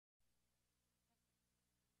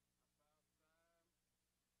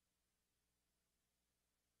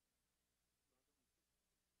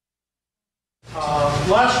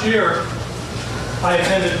Last year, I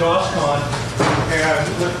attended Goscon, and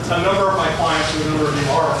with a number of my clients, a number of you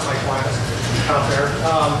are my clients out there,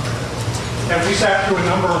 and we sat through a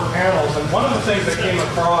number of panels, and one of the things that came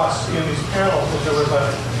across in these panels was there was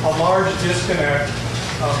a large disconnect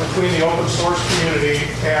between the open source community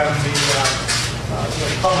and the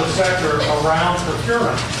public sector around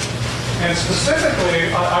procurement. And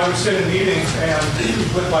specifically, I would sit in meetings and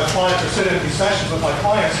with my clients, or sit in these sessions with my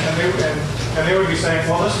clients, and they would be saying,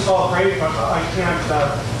 well, this is all great, but I can't,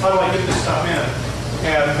 how do I get this stuff in?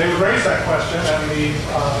 And they would raise that question, and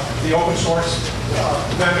the open source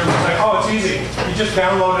vendor would say, oh, it's easy. You just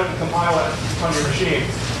download it and compile it on your machine.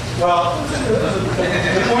 Well,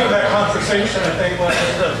 the point of that conversation, I think, was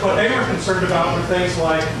what they were concerned about were things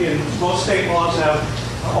like, most state laws have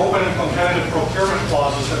open and competitive procurement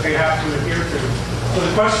clauses that they have to adhere to. So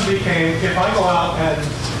the question became, if I go out and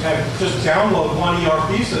just download one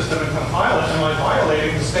ERP system and compile it, am I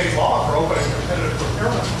violating the state law for open and competitive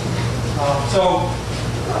procurement? So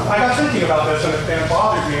I got thinking about this, and it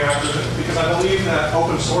bothered me after this, because I believe that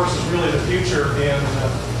open source is really the future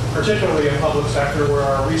particularly in public sector, where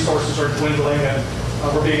our resources are dwindling and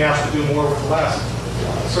we're being asked to do more with less.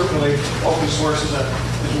 Certainly, open source is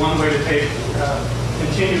one way to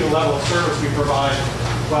continue the level of service we provide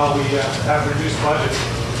while we have reduced budgets.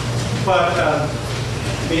 But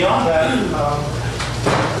beyond that,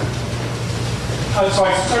 so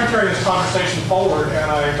I started carrying this conversation forward,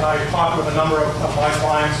 and I talked with a number of my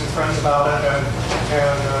clients and friends about it, and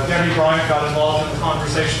Debbie Bryant got involved in the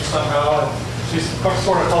conversation somehow, and she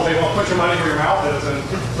sort of told me, well, put your money where your mouth is, and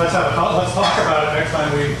let's talk about it next time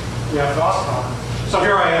we have Goscon. So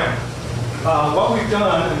here I am. What we've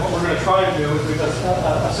done and what we're going to try to do is we've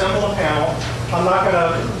assembled a panel. I'm not going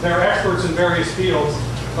to, they're experts in various fields,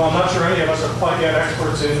 so I'm not sure any of us are quite yet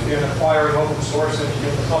experts in acquiring open source in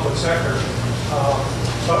the public sector.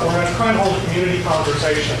 But we're going to try and hold a community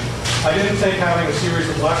conversation. I didn't think having a series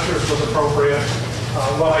of lectures was appropriate.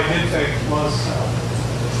 What I did think was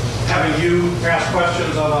having you ask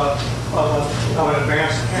questions of an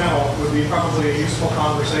advanced panel would be probably a useful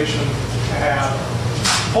conversation to have.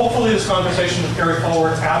 Hopefully this conversation will carry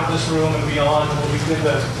forward out of this room and beyond when we begin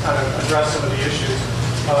to kind of address some of the issues.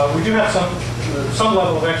 We do have some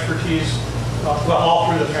level of expertise, well, all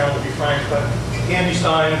through the panel, to be frank, but Andy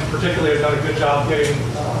Stein particularly has done a good job getting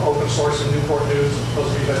open source in Newport News, those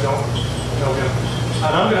of you that don't know him.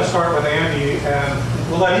 And I'm going to start with Andy, and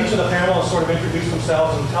we'll let each of the panelists sort of introduce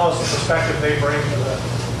themselves and tell us the perspective they bring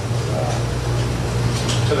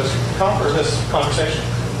to this conversation.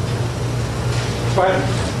 Go ahead.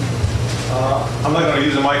 I'm not going to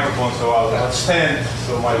use a microphone, so I'll stand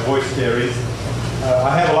so my voice carries.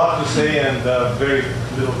 I have a lot to say and very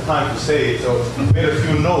little time to say it, so I made a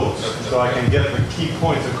few notes so I can get the key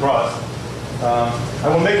points across. I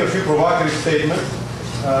will make a few provocative statements,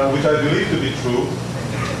 which I believe to be true,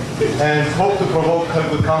 and hope to provoke a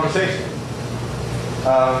good conversation.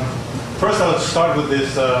 First, I'll start with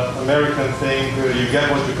this American thing, you get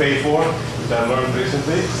what you pay for, which I learned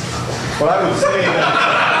recently. But I would say that,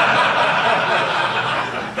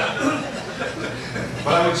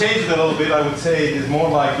 but I would change it a little bit. I would say it is more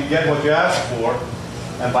like you get what you ask for,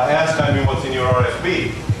 and by ask I mean what's in your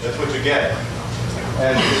RFP. That's what you get.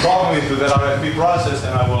 And the problem is with that RFP process,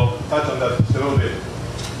 and I will touch on that just a little bit.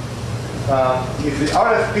 If the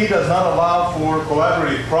RFP does not allow for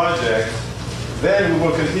collaborative projects, then we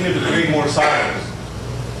will continue to create more silos.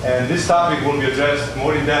 And this topic will be addressed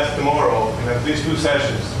more in depth tomorrow in at least 2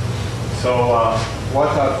 sessions. So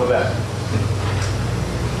watch out for that.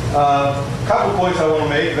 A couple points I want to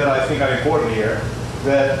make that I think are important here.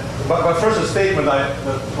 But first a statement, a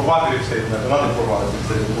provocative statement, another provocative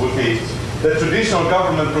statement would be the traditional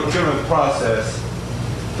government procurement process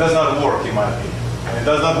does not work, in my opinion. And it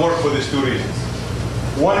does not work for these 2 reasons.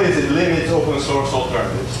 One is it limits open source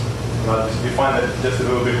alternatives. I'll just define that just a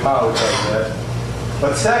little bit how it does that.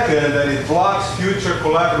 But second, that it blocks future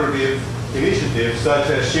collaborative initiatives such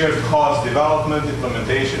as shared cost development,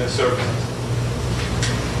 implementation, and services.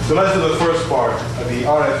 So let's do the first part of the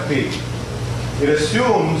RFP. It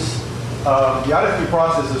assumes, the RFP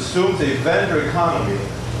process assumes a vendor economy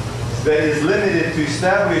that is limited to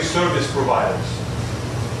established service providers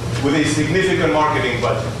with a significant marketing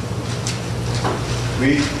budget.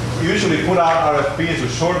 We usually put out RFPs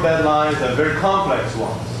with short deadlines and very complex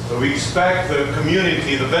ones. So we expect the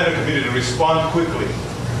community, the vendor community, to respond quickly,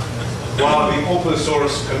 while the open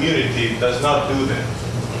source community does not do that.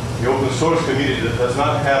 The open source community does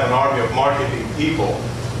not have an army of marketing people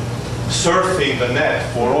surfing the net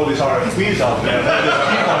for all these RFPs out there that just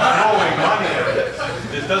keep on throwing money at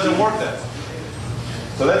it. It doesn't work that way.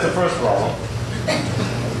 So that's the first problem.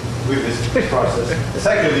 with this process.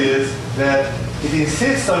 Second is that it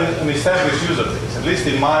insists on an established use of this, at least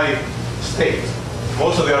in my state.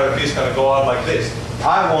 Most of the RFPs kind of go out like this.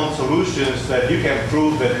 I want solutions that you can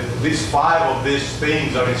prove that at least 5 of these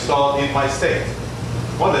things are installed in my state.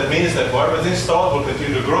 Well, that means that whatever is installed will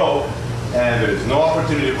continue to grow, and there is no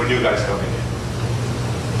opportunity for new guys coming in.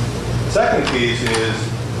 Second piece is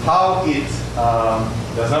how it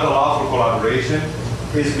does not allow for collaboration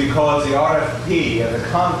is because the RFP and the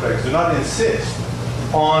contracts do not insist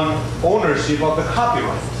on ownership of the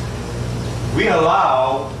copyright. We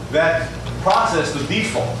allow that process to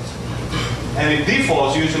default. And it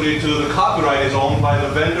defaults usually to the copyright is owned by the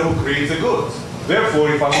vendor who creates the goods. Therefore,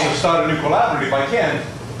 if I want to start a new collaborative, I can't,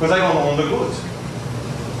 because I don't own the goods.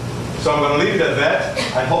 So I'm going to leave it at that.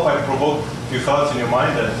 I hope I provoked a few thoughts in your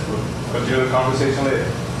mind, and we'll continue the conversation later.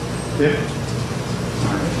 Tim?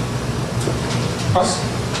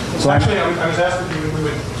 So actually, I was asked if we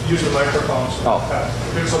would use the microphones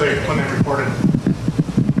so they, when they recorded.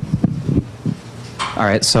 All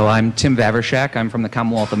right, so I'm Tim Vavrishak. I'm from the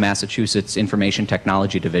Commonwealth of Massachusetts Information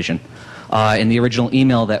Technology Division. In the original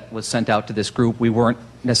email that was sent out to this group, we weren't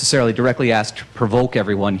necessarily directly asked to provoke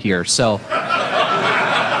everyone here. So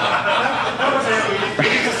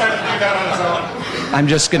I'm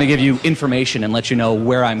just going to give you information and let you know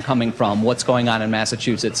where I'm coming from, what's going on in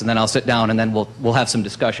Massachusetts, and then I'll sit down and then we'll have some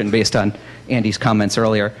discussion based on Andy's comments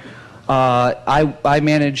earlier. I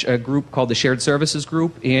manage a group called the Shared Services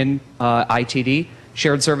Group in ITD.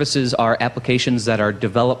 Shared services are applications that are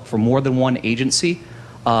developed for more than one agency.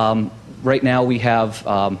 Right now we have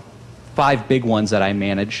 5 big ones that I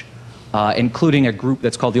manage, including a group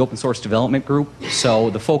that's called the Open Source Development Group. So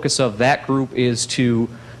the focus of that group is to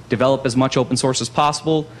develop as much open source as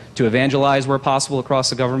possible, to evangelize where possible across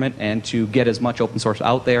the government, and to get as much open source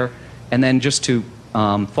out there, and then just to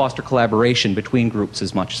foster collaboration between groups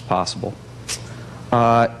as much as possible.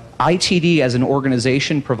 ITD as an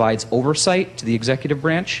organization provides oversight to the executive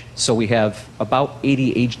branch. So we have about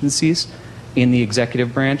 80 agencies in the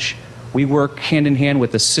executive branch. We work hand in hand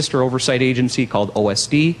with a sister oversight agency called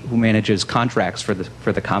OSD, who manages contracts for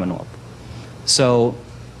the Commonwealth. So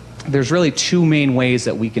there's really 2 main ways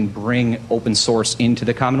that we can bring open source into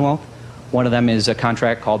the Commonwealth. One of them is a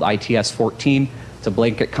contract called ITS 14. It's a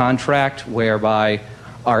blanket contract whereby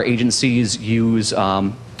our agencies use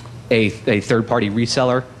a third-party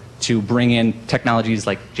reseller to bring in technologies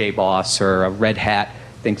like JBoss or Red Hat,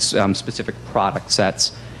 specific product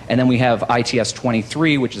sets. And then we have ITS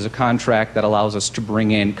 23, which is a contract that allows us to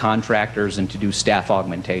bring in contractors and to do staff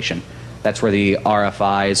augmentation. That's where the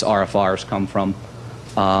RFIs, RFRs come from.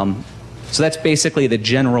 So that's basically the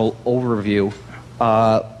general overview.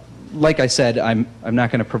 Like I said, I'm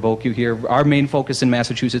not going to provoke you here. Our main focus in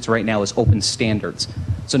Massachusetts right now is open standards.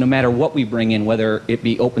 So no matter what we bring in, whether it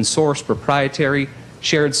be open source, proprietary,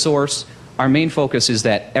 shared source, our main focus is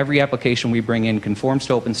that every application we bring in conforms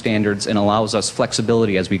to open standards and allows us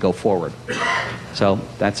flexibility as we go forward. So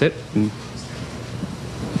that's it. Tim,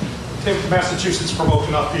 Massachusetts provoked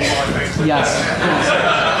enough people, I think. Yes.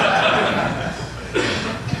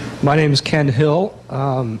 My name is Ken Hill.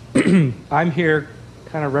 I'm here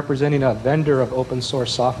kind of representing a vendor of open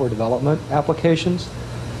source software development applications.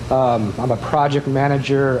 I'm a project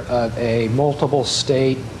manager of a multiple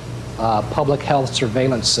state public health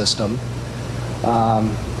surveillance system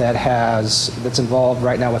that's involved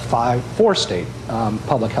right now with 4 state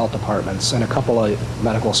public health departments and a couple of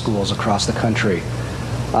medical schools across the country.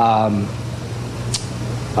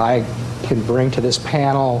 I can bring to this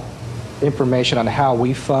panel information on how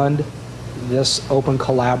we fund this open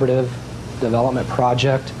collaborative development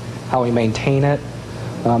project, how we maintain it,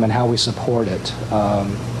 and how we support it.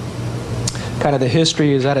 Kind of the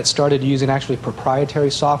history is that it started using actually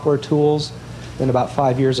proprietary software tools. Then about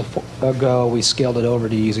 5 years ago, we scaled it over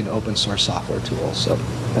to using open source software tools. So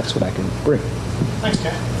that's what I can bring. Thanks,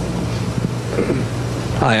 Ken.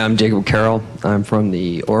 Hi, I'm Jacob Carroll. I'm from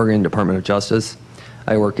the Oregon Department of Justice.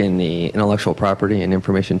 I work in the Intellectual Property and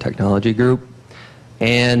Information Technology Group.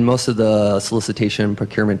 And most of the solicitation,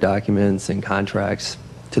 procurement documents, and contracts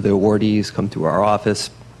to the awardees come through our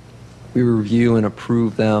office. We review and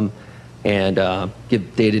approve them and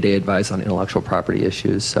give day-to-day advice on intellectual property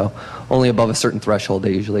issues. So only above a certain threshold,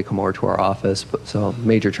 they usually come over to our office. But so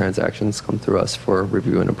major transactions come through us for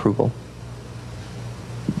review and approval.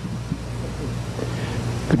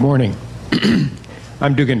 Good morning.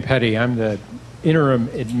 I'm Dugan Petty. I'm the interim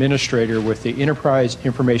administrator with the Enterprise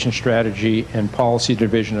Information Strategy and Policy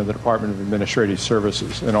Division of the Department of Administrative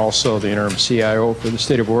Services, and also the interim CIO for the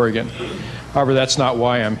state of Oregon. However, that's not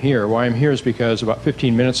why I'm here. Why I'm here is because about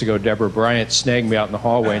 15 minutes ago, Deborah Bryant snagged me out in the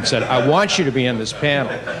hallway and said, "I want you to be in this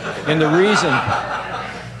panel." And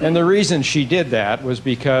the reason she did that was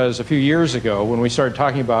because a few years ago, when we started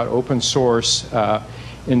talking about open source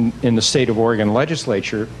in the state of Oregon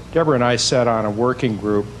legislature, Deborah and I sat on a working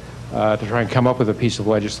group to try and come up with a piece of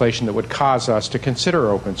legislation that would cause us to consider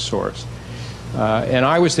open source. And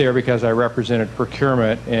I was there because I represented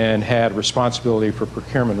procurement and had responsibility for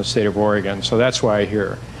procurement in the state of Oregon, so that's why I'm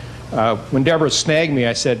here. When Deborah snagged me,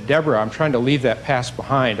 I said, "Deborah, I'm trying to leave that past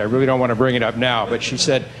behind. I really don't want to bring it up now." But she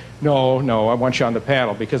said, no, I want you on the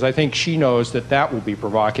panel, because I think she knows that that will be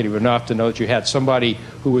provocative enough to know that you had somebody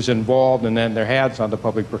who was involved and then their hands on the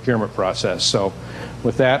public procurement process. So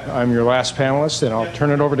with that, I'm your last panelist, and I'll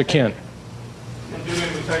turn it over to Ken. And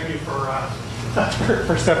Julian, we thank you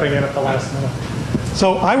for stepping in at the last minute.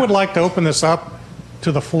 So I would like to open this up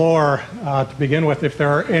to the floor to begin with. If there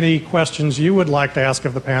are any questions you would like to ask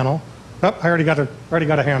of the panel. Oh, I already got a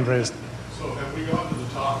hand raised. So have we gone to the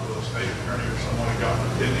top of the state attorney or someone and gotten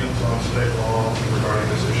opinions on state law regarding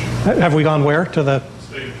this issue? Have we gone where? To the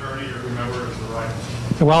State attorney or whomever is the right?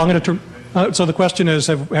 Well, I'm going to. So the question is,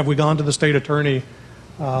 have we gone to the state attorney,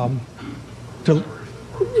 or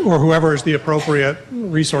whoever is the appropriate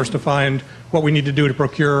resource to find what we need to do to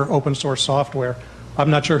procure open source software? I'm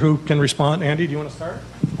not sure who can respond. Andy, do you want to start?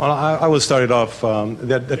 Well, I will start it off.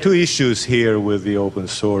 There are two issues here with the open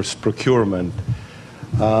source procurement.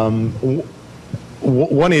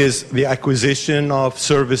 One is the acquisition of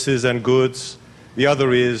services and goods. The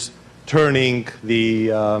other is turning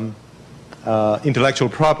the intellectual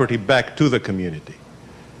property back to the community.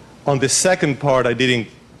 On the second part, I didn't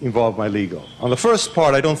involve my legal. On the first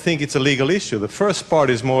part, I don't think it's a legal issue. The first part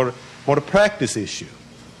is more a practice issue.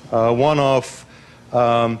 One of,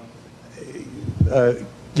 can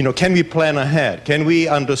we plan ahead? Can we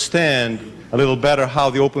understand a little better how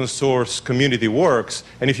the open source community works?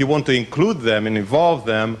 And if you want to include them and involve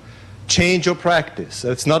them, change your practice.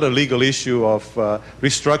 It's not a legal issue of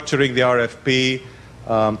restructuring the RFP.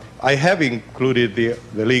 I have included the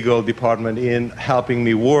legal department in helping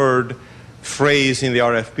me word phrase in the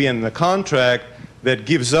RFP and the contract that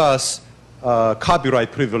gives us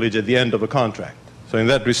copyright privilege at the end of the contract. So in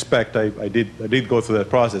that respect, I did go through that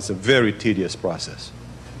process. It's a very tedious process.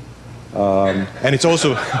 And it's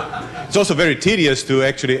also very tedious to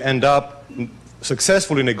actually end up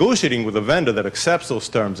successfully negotiating with a vendor that accepts those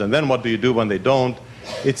terms. And then what do you do when they don't?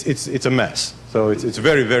 It's a mess. So it's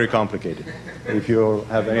very, very complicated. If you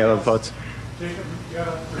have any other thoughts. Jacob, you have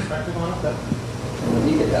a perspective on it?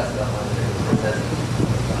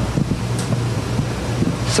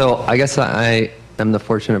 So I guess I am the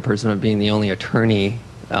fortunate person of being the only attorney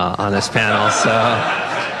on this panel, so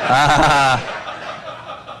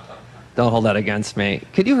don't hold that against me.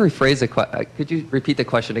 Could you rephrase the could you repeat the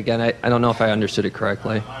question again? I don't know if I understood it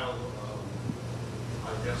correctly. I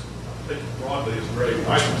guess I think broadly is great.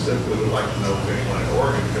 I specifically would like to know if anyone in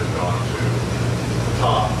Oregon has gone to the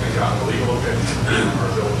top and gotten a legal opinion on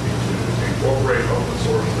our ability to incorporate open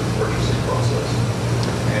source in the purchasing process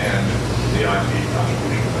and the IP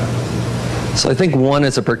contribution of that. So I think one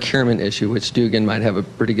is a procurement issue, which Dugan might have a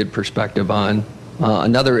pretty good perspective on.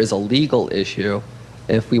 Another is a legal issue.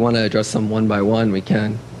 If we want to address them one by one, we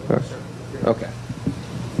can. Okay.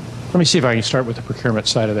 Let me see if I can start with the procurement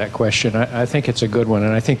side of that question. I think it's a good one,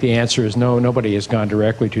 and I think the answer is no. Nobody has gone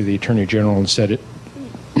directly to the Attorney General and said,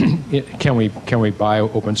 can we buy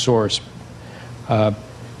open source?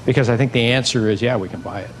 Because I think the answer is, yeah, we can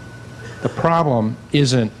buy it. The problem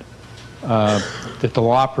isn't that the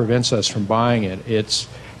law prevents us from buying it. It's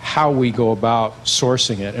how we go about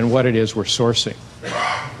sourcing it and what it is we're sourcing.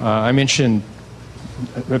 I mentioned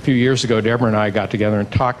a few years ago, Deborah and I got together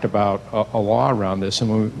and talked about a law around this,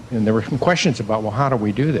 and there were some questions about, well, how do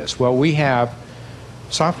we do this? Well, we have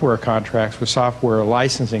software contracts with software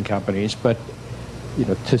licensing companies, but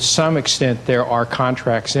to some extent there are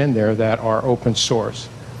contracts in there that are open source.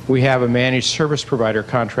 We have a managed service provider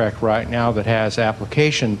contract right now that has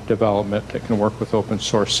application development that can work with open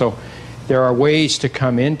source. So there are ways to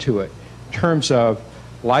come into it. In terms of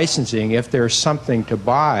licensing, if there's something to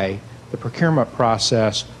buy, the procurement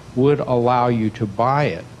process would allow you to buy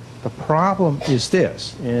it. The problem is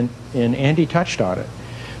this, and Andy touched on it.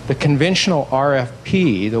 The conventional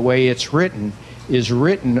RFP, the way it's written, is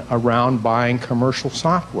written around buying commercial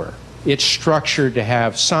software. It's structured to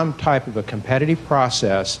have some type of a competitive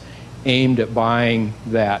process aimed at buying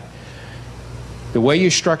that. The way you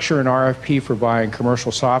structure an RFP for buying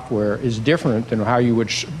commercial software is different than how you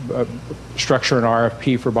would structure an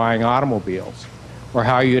RFP for buying automobiles, or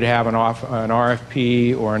how you'd have an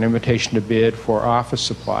RFP or an invitation to bid for office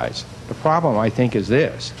supplies. The problem, I think, is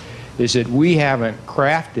this, is that we haven't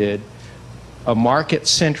crafted a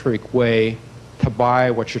market-centric way to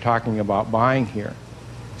buy what you're talking about buying here.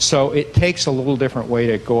 So it takes a little different way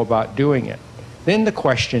to go about doing it. Then the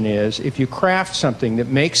question is, if you craft something that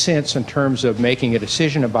makes sense in terms of making a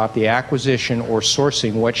decision about the acquisition or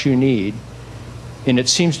sourcing what you need, and it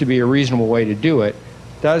seems to be a reasonable way to do it,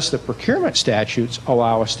 does the procurement statutes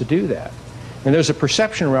allow us to do that? And there's a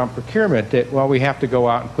perception around procurement that, well, we have to go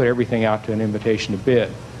out and put everything out to an invitation to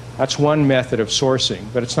bid. That's one method of sourcing,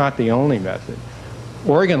 but it's not the only method.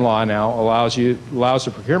 Oregon law now allows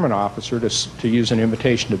the procurement officer to use an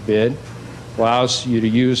invitation to bid, allows you to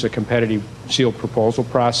use a competitive sealed proposal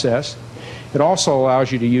process. It also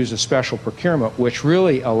allows you to use a special procurement, which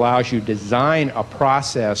really allows you to design a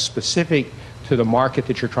process specific to the market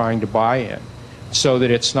that you're trying to buy in, so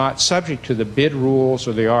that it's not subject to the bid rules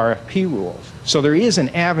or the RFP rules. So there is an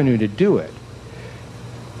avenue to do it.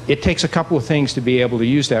 It takes a couple of things to be able to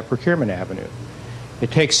use that procurement avenue.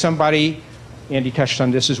 It takes somebody, Andy touched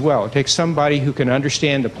on this as well, it takes somebody who can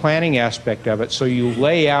understand the planning aspect of it, so you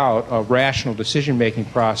lay out a rational decision-making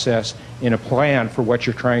process in a plan for what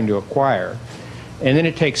you're trying to acquire. And then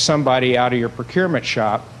it takes somebody out of your procurement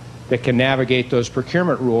shop that can navigate those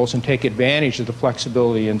procurement rules and take advantage of the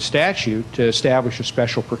flexibility in statute to establish a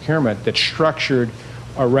special procurement that's structured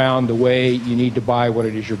around the way you need to buy what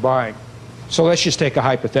it is you're buying. So let's just take a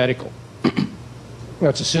hypothetical.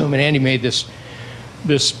 Let's assume, and Andy made this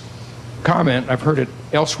comment, I've heard it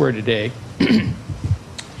elsewhere today,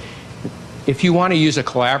 if you want to use a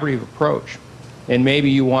collaborative approach, and maybe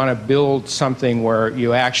you want to build something where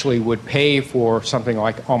you actually would pay for something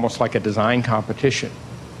like almost like a design competition,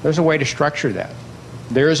 there's a way to structure that.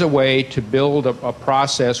 There's a way to build a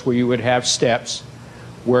process where you would have steps,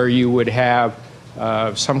 where you would have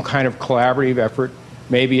some kind of collaborative effort.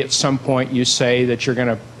 Maybe at some point you say that you're going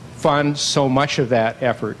to fund so much of that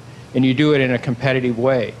effort, and you do it in a competitive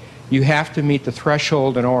way. You have to meet the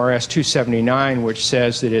threshold in ORS 279, which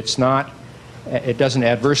says that it doesn't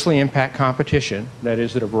adversely impact competition, that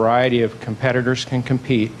is, that a variety of competitors can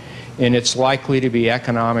compete, and it's likely to be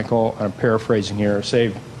economical, I'm paraphrasing here,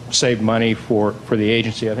 save money for the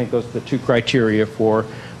agency. I think those are the two criteria for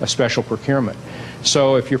a special procurement.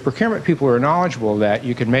 So if your procurement people are knowledgeable of that,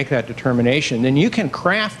 you can make that determination. Then you can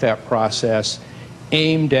craft that process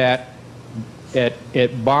aimed at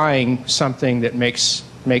buying something that makes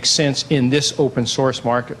sense in this open source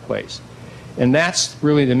marketplace. And that's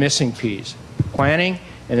really the missing piece. Planning,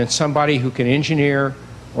 and then somebody who can engineer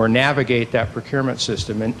or navigate that procurement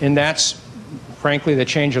system. And that's, frankly, the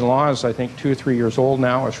change in law is, I think, 2 or 3 years old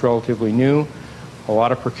now. It's relatively new. A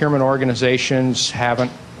lot of procurement organizations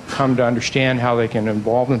haven't come to understand how they can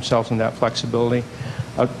involve themselves in that flexibility.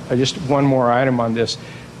 Just one more item on this.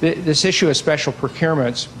 This issue of special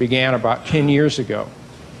procurements began about 10 years ago.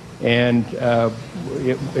 And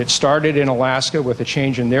it started in Alaska with a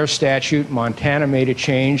change in their statute. Montana made a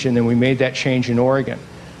change, and then we made that change in Oregon.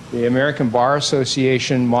 The American Bar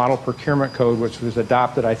Association Model Procurement Code, which was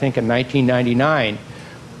adopted, I think, in 1999,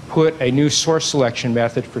 put a new source selection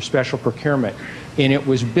method for special procurement. And it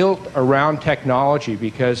was built around technology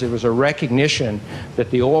because it was a recognition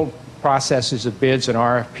that the old processes of bids and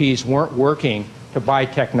RFPs weren't working to buy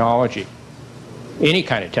technology. Any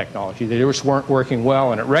kind of technology, they just weren't working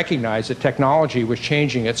well, and it recognized that technology was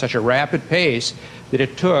changing at such a rapid pace that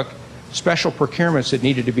it took special procurements that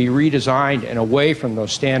needed to be redesigned and away from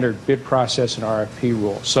those standard bid process and RFP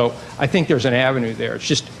rules. So I think there's an avenue there. It's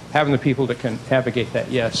just having the people that can navigate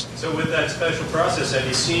that, yes. So with that special process,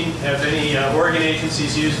 have any Oregon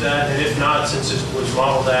agencies used that? And if not, since it was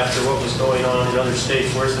modeled after what was going on in other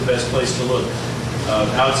states, where's the best place to look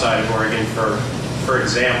outside of Oregon for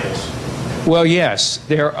examples? Well, yes.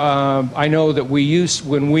 I know that we used,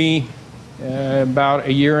 when we, about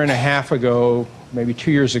a year and a half ago, maybe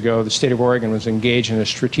 2 years ago, the state of Oregon was engaged in a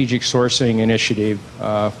strategic sourcing initiative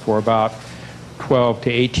for about 12 to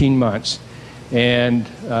 18 months. And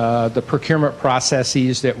the procurement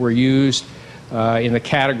processes that were used in the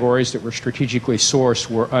categories that were strategically sourced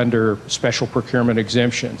were under special procurement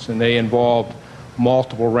exemptions. And they involved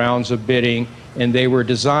multiple rounds of bidding, and they were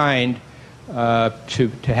designed to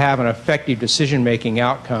have an effective decision-making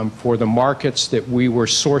outcome for the markets that we were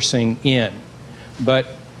sourcing in. But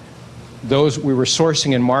we were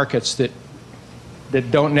sourcing in markets that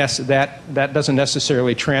doesn't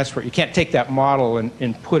necessarily transfer. You can't take that model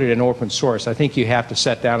and put it in open source. I think you have to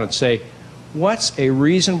sit down and say, what's a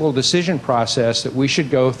reasonable decision process that we should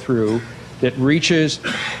go through that reaches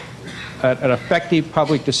an effective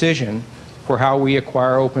public decision for how we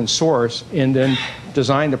acquire open source, and then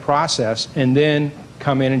design the process, and then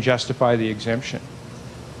come in and justify the exemption.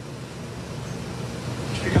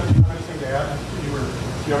 You got anything to add?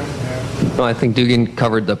 You have anything to add? No, I think Dugan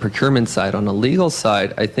covered the procurement side. On the legal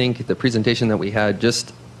side, I think the presentation that we had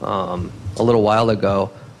just a little while ago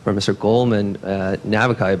from Mr. Goldman at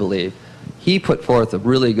Navica, I believe, he put forth a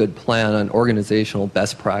really good plan on organizational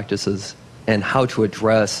best practices and how to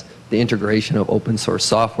address the integration of open source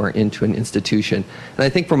software into an institution. And I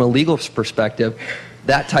think from a legal perspective,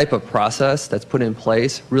 that type of process that's put in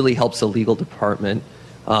place really helps the legal department,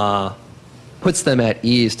 puts them at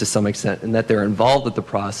ease to some extent, and that they're involved with the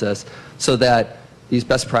process so that these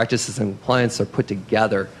best practices and compliance are put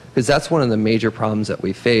together. Because that's one of the major problems that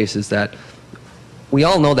we face, is that we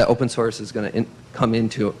all know that open source is going to come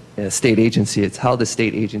into a state agency. It's how the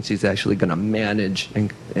state agency is actually going to manage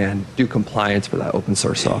and do compliance for that open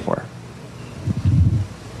source software.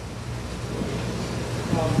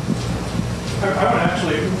 I want to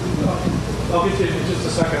actually, I'll get to it in just a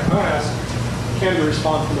second. I want to ask Ken to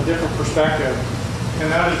respond from a different perspective.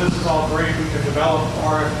 And that is, this is all great. We can develop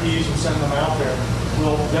RFPs and send them out there.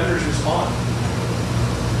 Will vendors respond?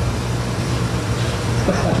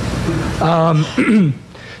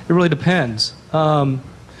 It really depends.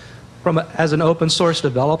 As an open source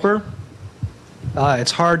developer,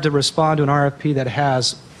 it's hard to respond to an RFP that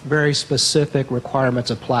has very specific requirements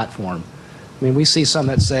of platform. I mean, we see some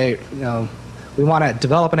that say, we want to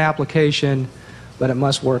develop an application, but it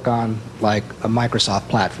must work on like a Microsoft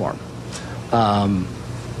platform. And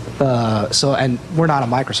we're not a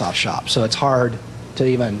Microsoft shop, so it's hard to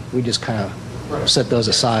even, we just kind of set those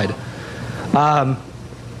aside.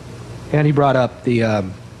 And he brought up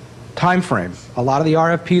the time frame. A lot of the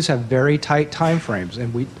RFPs have very tight time frames,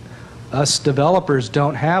 and us developers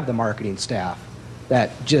don't have the marketing staff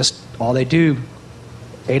that just, all they do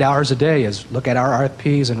 8 hours a day is look at our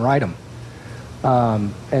RFPs and write them.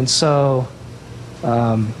 And so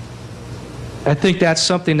I think that's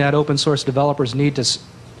something that open source developers need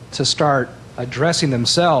to start addressing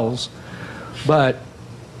themselves. But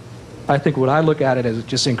I think what I look at it is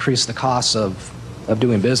just increase the costs of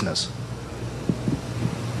doing business.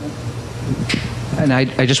 And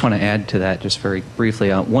I just want to add to that just very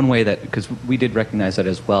briefly. One way that, because we did recognize that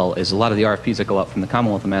as well, is a lot of the RFPs that go out from the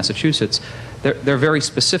Commonwealth of Massachusetts, they're very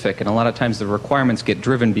specific, and a lot of times the requirements get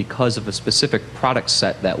driven because of a specific product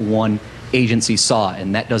set that one agency saw,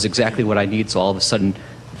 and that does exactly what I need, so all of a sudden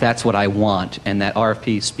that's what I want, and that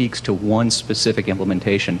RFP speaks to one specific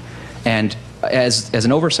implementation. And as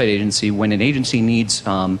an oversight agency, when an agency needs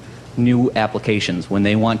new applications, when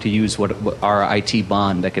they want to use what our IT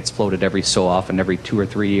bond that gets floated every so often, every 2 or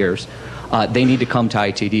 3 years, they need to come to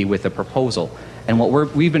ITD with a proposal. And what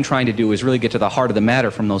we've been trying to do is really get to the heart of the matter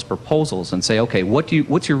from those proposals and say, okay, what's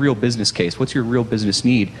your real business case? What's your real business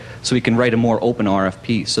need? So we can write a more open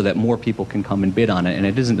RFP so that more people can come and bid on it. And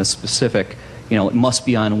it isn't a specific, it must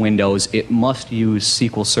be on Windows, it must use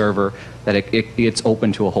SQL Server, that it's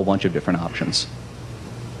open to a whole bunch of different options.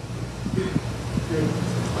 I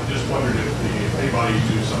just wondered if anybody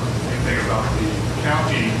knew anything about the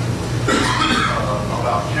county,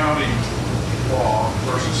 about county law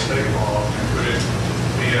versus state law, and could it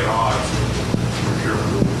be at odds with your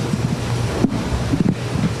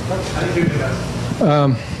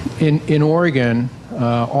rules? In Oregon,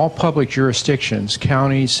 all public jurisdictions,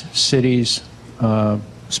 counties, cities,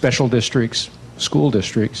 special districts, school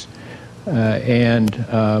districts, and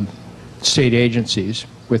state agencies,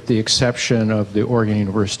 with the exception of the Oregon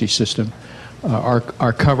University system,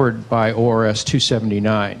 are covered by ORS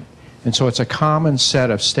 279. And so it's a common set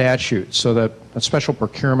of statutes, so that a special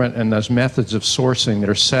procurement and those methods of sourcing that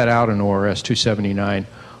are set out in ORS 279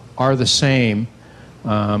 are the same.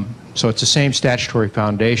 So it's the same statutory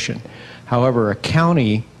foundation. However, a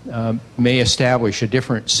county may establish a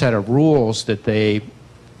different set of rules that they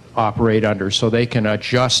operate under, so they can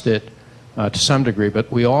adjust it to some degree,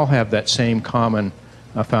 but we all have that same common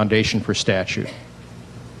foundation for statute.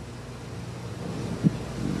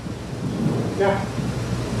 Yeah.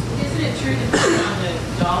 Isn't it true that on the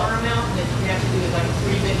dollar amount that you have to do like a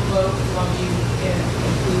 3-bit quote as long as you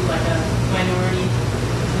include like a minority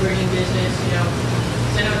emerging business,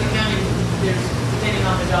 So I know the county, there's, depending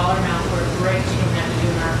on the dollar amount where it breaks, you don't have to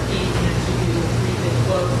do an RFP, you have to do a 3-bit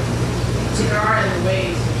quote. So there are other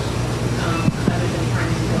ways other than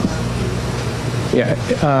trying to do RFP.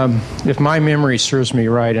 Yeah, if my memory serves me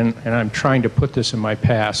right, and I'm trying to put this in my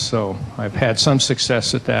past, so I've had some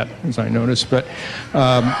success at that, as I noticed, but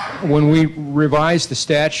when we revised the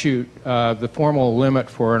statute, the formal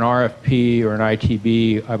limit for an RFP or an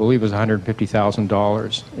ITB, I believe, was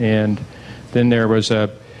 $150,000. And then there was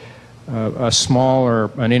a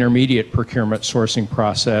smaller, an intermediate procurement sourcing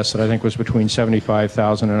process that I think was between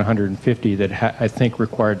 $75,000 and $150,000 that I think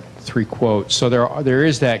required 3 quotes. So there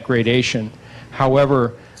is that gradation.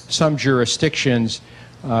 However, some jurisdictions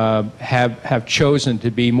have chosen to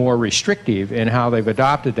be more restrictive in how they've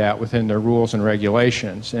adopted that within their rules and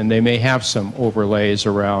regulations, and they may have some overlays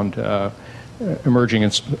around emerging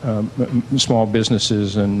and small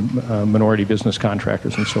businesses and minority business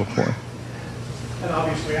contractors and so forth. And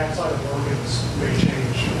obviously outside of Oregon's may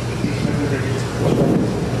change.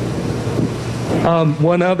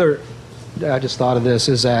 One other, I just thought of this,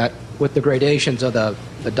 is that with the gradations of the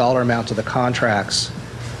dollar amount of the contracts,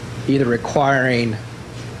 either requiring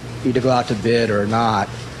you to go out to bid or not.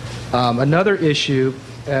 Another issue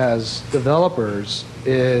as developers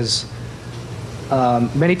is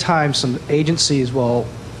many times some agencies will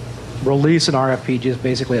release an RFP just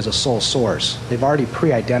basically as a sole source. They've already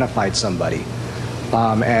pre-identified somebody.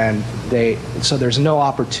 So there's no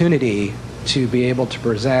opportunity to be able to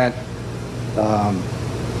present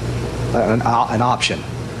an option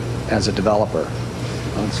as a developer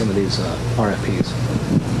on some of these RFPs.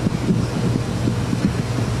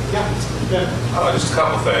 Just a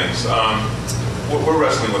couple things. We're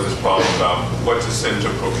wrestling with this problem about what to send to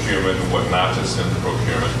procurement and what not to send to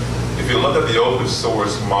procurement. If you look at the open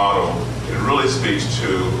source model, it really speaks to,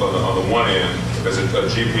 on the one end, there's a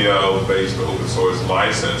GPL-based open source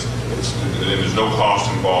license, and there's no cost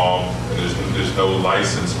involved, and there's no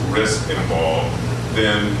license risk involved,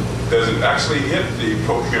 then does it actually hit the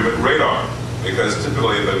procurement radar? Because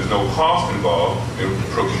typically if there's no cost involved,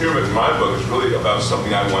 procurement in my book is really about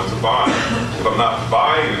something I want to buy. If I'm not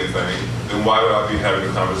buying anything, then why would I be having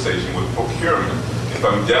a conversation with procurement? If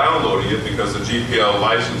I'm downloading it because the GPL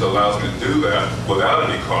license allows me to do that without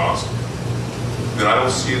any cost, then I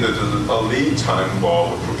don't see that there's a lead time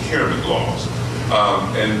involved with procurement laws.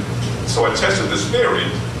 And so I tested this theory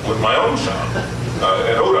with my own shop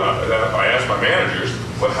at ODOT. I asked my managers,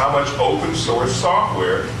 but how much open source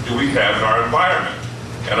software do we have in our environment?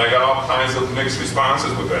 And I got all kinds of mixed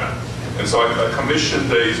responses with that. And so I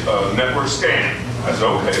commissioned a network scan. I said,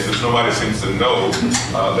 okay, since nobody seems to know,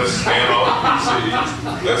 let's scan all the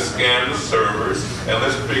PCs, let's scan the servers, and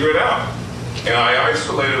let's figure it out. And I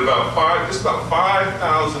isolated about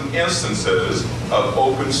 5,000 instances of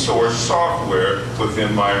open source software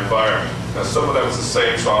within my environment. Now, some of that was the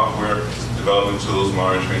same software, development tools,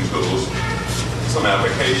 monitoring tools, some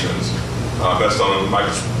applications based on a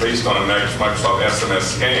Microsoft SMS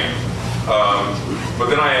scan. But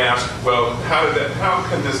then I asked, well, how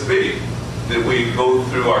can this be? Did we go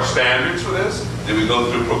through our standards for this? Did we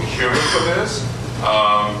go through procurement for this?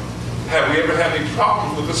 Have we ever had any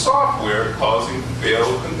problems with the software causing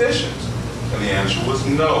failed conditions? And the answer was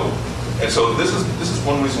no. And so this is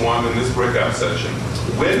one reason why I'm in this breakout session.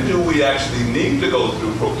 When do we actually need to go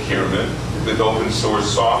through procurement with open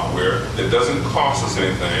source software that doesn't cost us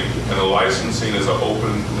anything, and the licensing is an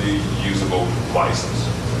openly usable license?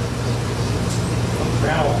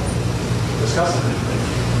 Now, discussing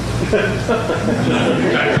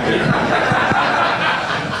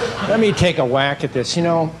Let me take a whack at this,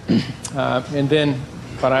 and then,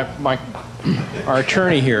 but our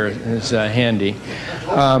attorney here is handy.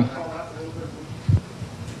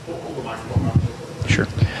 Sure.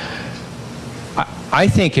 I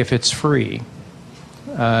think if it's free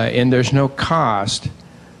and there's no cost,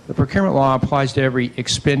 the procurement law applies to every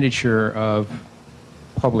expenditure of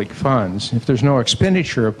public funds. If there's no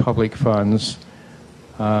expenditure of public funds,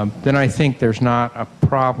 then I think there's not a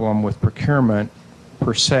problem with procurement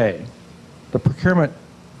per se. The procurement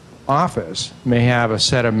office may have a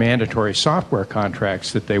set of mandatory software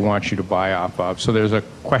contracts that they want you to buy off of, so there's a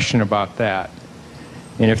question about that.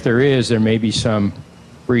 And if there is, there may be some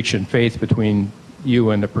breach in faith between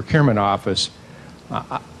you and the procurement office.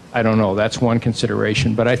 I don't know, that's one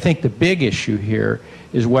consideration. But I think the big issue here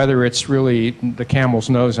is whether it's really the camel's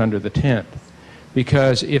nose under the tent.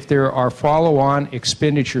 Because if there are follow-on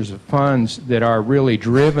expenditures of funds that are really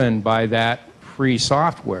driven by that free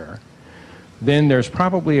software, then there's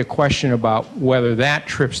probably a question about whether that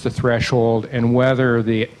trips the threshold and whether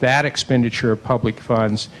that expenditure of public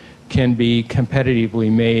funds can be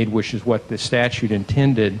competitively made, which is what the statute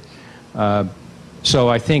intended. So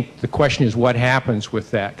I think the question is what happens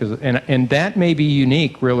with that, and that may be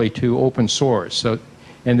unique really to open source. So,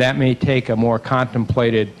 and that may take a more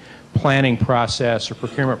contemplated planning process or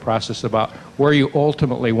procurement process about where you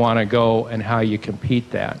ultimately want to go and how you compete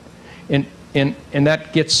that. And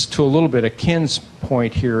that gets to a little bit of Ken's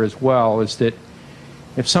point here as well, is that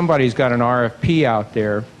if somebody's got an RFP out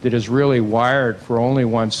there that is really wired for only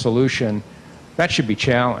one solution, that should be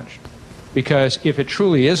challenged. Because if it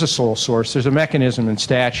truly is a sole source, there's a mechanism in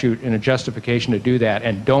statute and a justification to do that,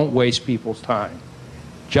 and don't waste people's time.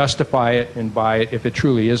 Justify it and buy it if it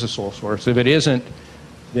truly is a sole source. If it isn't,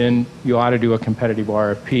 then you ought to do a competitive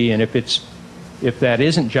RFP, and if that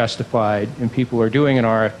isn't justified and people are doing an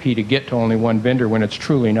RFP to get to only one vendor when it's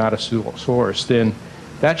truly not a sole source, then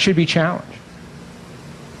that should be challenged.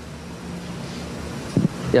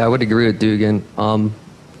 Yeah, I would agree with Dugan.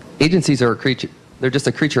 Agencies are they're just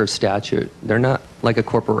a creature of statute. They're not like a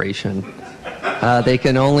corporation. They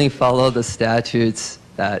can only follow the statutes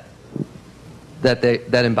that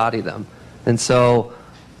embody them. And so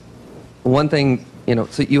one thing,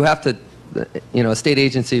 so you have to, a state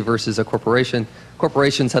agency versus a corporation.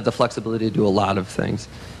 Corporations have the flexibility to do a lot of things.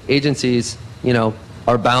 Agencies,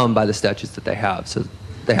 are bound by the statutes that they have, so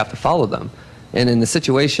they have to follow them. And in the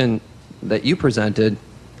situation that you presented,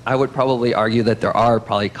 I would probably argue that there are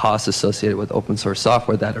probably costs associated with open source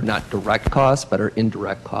software that are not direct costs, but are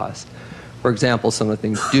indirect costs. For example, some of the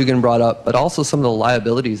things Dugan brought up, but also some of the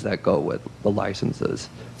liabilities that go with the licenses.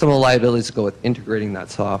 Some of the liabilities that go with integrating that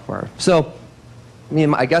software. So,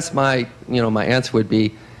 I guess my answer would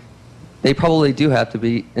be, they probably do have to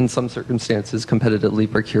be, in some circumstances,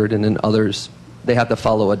 competitively procured, and in others, they have to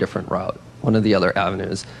follow a different route, one of the other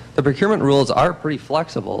avenues. The procurement rules are pretty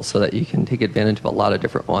flexible so that you can take advantage of a lot of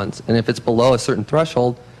different ones. And if it's below a certain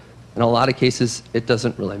threshold, in a lot of cases, it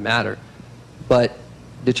doesn't really matter. But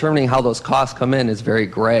determining how those costs come in is very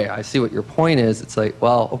gray. I see what your point is. It's like,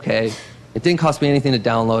 well, okay, it didn't cost me anything to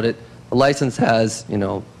download it. The license has,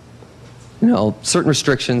 certain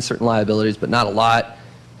restrictions, certain liabilities, but not a lot.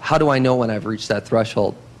 How do I know when I've reached that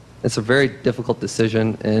threshold? It's a very difficult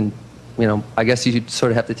decision, and I guess you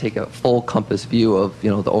sort of have to take a full compass view of the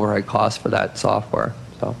overhead costs for that software.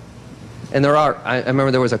 So, and I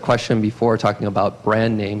remember there was a question before talking about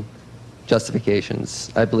brand name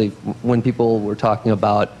justifications. I believe when people were talking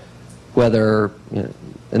about whether an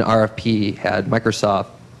RFP had Microsoft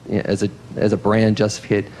as a brand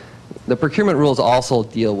justified, the procurement rules also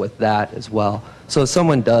deal with that as well. So if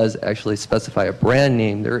someone does actually specify a brand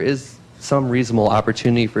name, there is some reasonable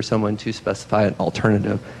opportunity for someone to specify an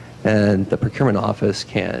alternative, and the procurement office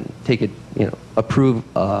can take it, approve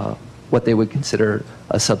what they would consider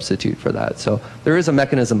a substitute for that. So there is a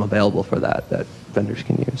mechanism available for that vendors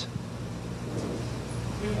can use.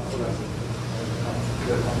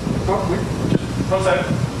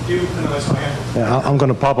 Yeah, I'm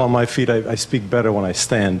going to pop on my feet. I speak better when I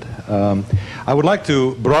stand. I would like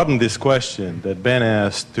to broaden this question that Ben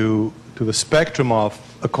asked to the spectrum of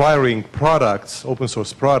acquiring products, open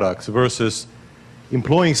source products, versus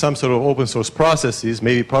employing some sort of open source processes,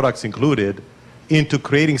 maybe products included, into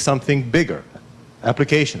creating something bigger,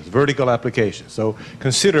 applications, vertical applications. So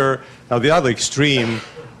consider now the other extreme,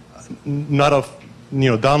 not of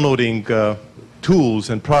downloading tools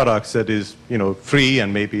and products that is free,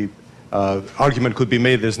 and maybe argument could be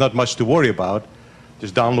made there's not much to worry about,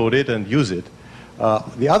 just download it and use it.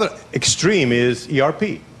 The other extreme is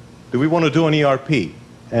ERP. Do we want to do an ERP?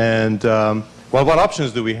 And well, what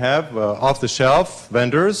options do we have? Off-the-shelf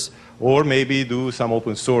vendors, or maybe do some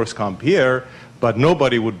open source Compere, but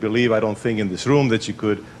nobody would believe, I don't think, in this room that you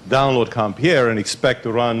could download Compere and expect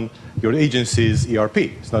to run your agency's ERP.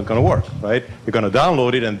 It's not going to work, right? You're going to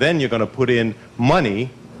download it, and then you're going to put in money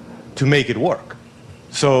to make it work.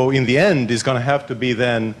 So in the end, it's going to have to be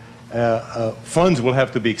then, funds will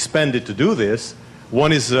have to be expended to do this.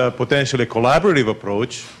 One is potentially a collaborative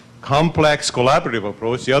approach, complex collaborative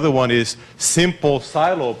approach. The other one is simple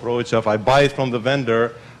silo approach of I buy it from the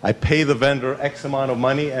vendor, I pay the vendor X amount of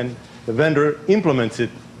money, and the vendor implements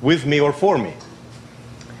it with me or for me.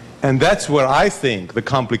 And that's where I think the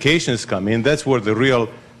complications come in. That's where the real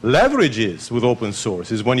leverage is with open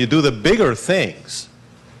source, is when you do the bigger things.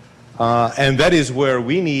 And that is where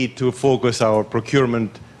we need to focus our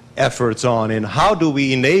procurement efforts on, and how do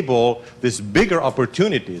we enable these bigger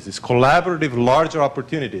opportunities, these collaborative, larger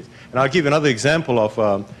opportunities. And I'll give you another example of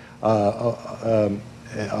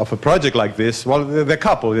a project like this. Well, there are a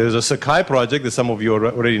couple. There's a Sakai project that some of you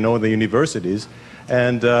already know in the universities,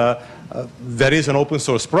 and that is an open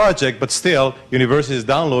source project, but still, universities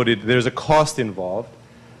download it. There's a cost involved.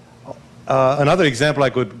 Another example I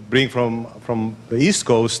could bring from the East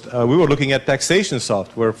Coast, we were looking at taxation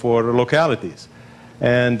software for localities.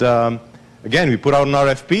 And again, we put out an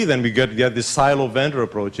RFP, then we get this silo vendor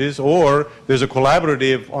approaches, or there's a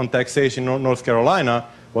collaborative on taxation in North Carolina.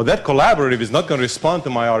 Well, that collaborative is not going to respond to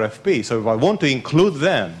my RFP. So if I want to include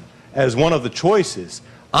them as one of the choices,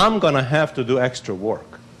 I'm going to have to do extra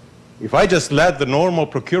work. If I just let the normal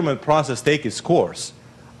procurement process take its course,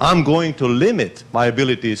 I'm going to limit my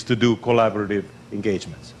abilities to do collaborative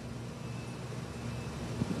engagements.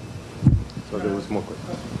 So there was more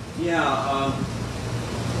questions. Yeah,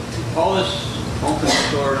 all this open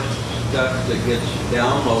source stuff that gets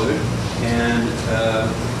downloaded, and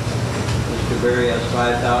Mr. Berry has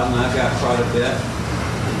 5,000, I've got quite a bit.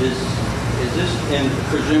 Is this, and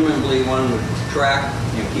presumably one would track,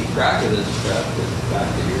 keep track of this stuff, the fact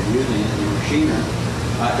that you're using it in your machinery.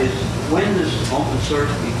 When does open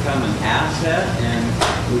source become an asset, and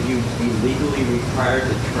would you be legally required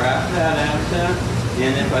to track that asset?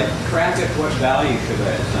 And if I track it, what value should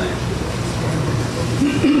I assign?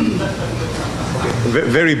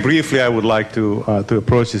 Very briefly, I would like to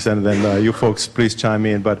approach this, and then you folks please chime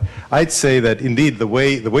in. But I'd say that indeed the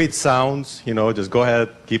way it sounds, just go ahead,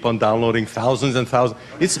 keep on downloading thousands and thousands.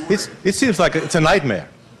 It seems like it's a nightmare.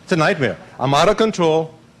 It's a nightmare. I'm out of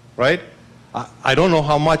control, right? I don't know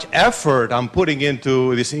how much effort I'm putting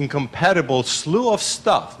into this incompatible slew of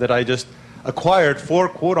stuff that I just acquired for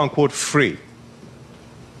quote unquote free.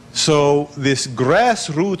 So this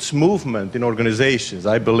grassroots movement in organizations,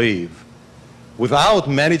 I believe, without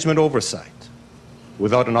management oversight,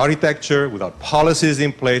 without an architecture, without policies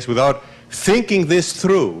in place, without thinking this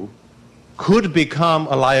through, could become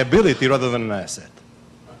a liability rather than an asset.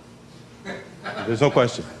 There's no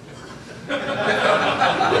question.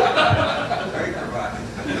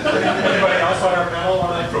 Anybody else on our panel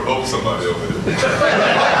want to Provoke somebody over there.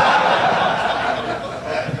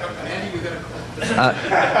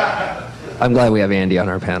 I'm glad we have Andy on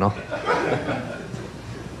our panel.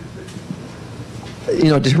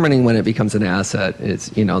 Determining when it becomes an asset is,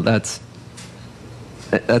 that's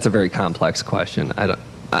a very complex question.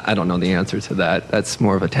 I don't know the answer to that. That's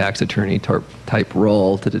more of a tax attorney type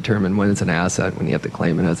role to determine when it's an asset, when you have to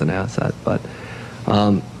claim it as an asset. But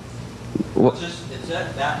It's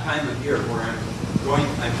at that time of year where I'm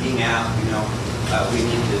being asked, we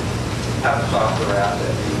need to have a software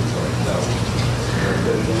asset inventory. So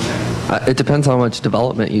it depends how much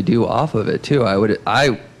development you do off of it too. I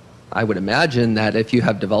would imagine that if you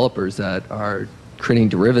have developers that are creating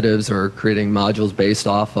derivatives or creating modules based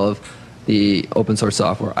off of the open source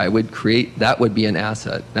software, that would be an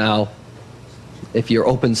asset. Now, if you're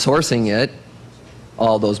open sourcing it,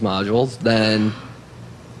 all those modules, then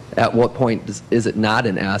at what point is it not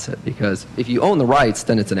an asset? Because if you own the rights,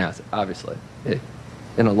 then it's an asset, obviously.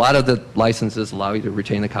 And a lot of the licenses allow you to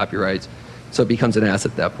retain the copyrights, so it becomes an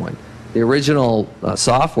asset at that point. The original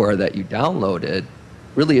software that you downloaded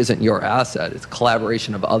really isn't your asset. It's a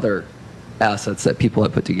collaboration of other assets that people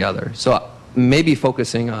have put together. So maybe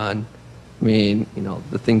focusing on,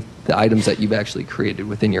 the items that you've actually created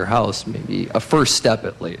within your house, maybe a first step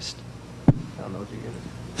at least. I don't know what you're going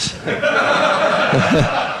to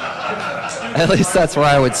At least that's where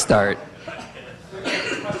I would start. It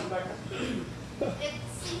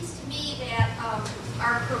seems to me that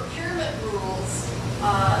our procurement rules,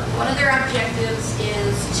 one of their objectives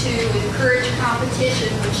is to encourage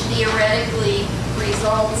competition, which theoretically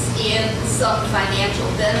results in some financial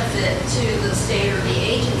benefit to the state or the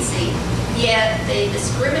agency. Yet they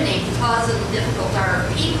discriminate, because of the difficult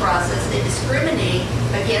RFP process, they discriminate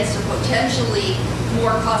against a potentially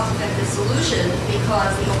more cost-effective solution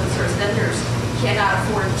because the open source vendors cannot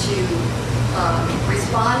afford to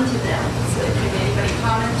respond to them. So can anybody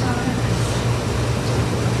comment on it?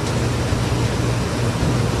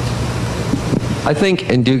 I think,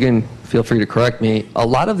 and Dugan, feel free to correct me, a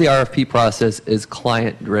lot of the RFP process is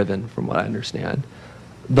client-driven, from what I understand.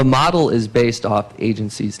 The model is based off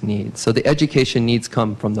agency's needs. So the education needs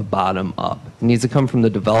come from the bottom up. It needs to come from the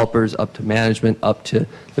developers up to management, up to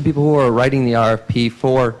the people who are writing the RFP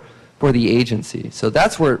for the agency. So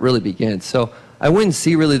that's where it really begins. So I wouldn't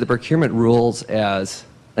see really the procurement rules as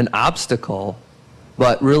an obstacle,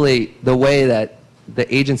 but really the way that the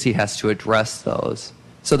agency has to address those.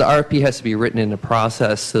 So the RFP has to be written in a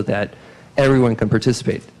process so that everyone can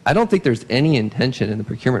participate. I don't think there's any intention in the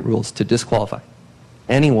procurement rules to disqualify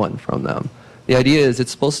anyone from them. The idea is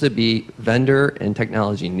it's supposed to be vendor and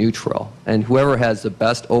technology neutral, and whoever has the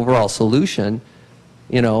best overall solution,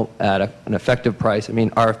 at an effective price.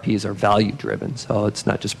 RFPs are value driven, so it's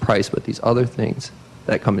not just price, but these other things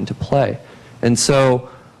that come into play. And so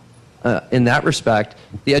in that respect,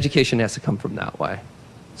 the education has to come from that way.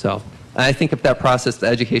 So I think if that process, the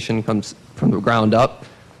education comes from the ground up,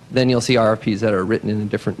 then you'll see RFPs that are written in a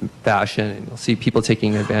different fashion, and you'll see people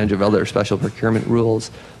taking advantage of other special procurement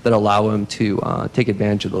rules that allow them to take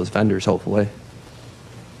advantage of those vendors, hopefully.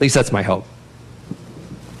 At least that's my hope.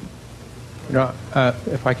 You know,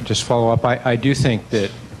 if I could just follow up, I do think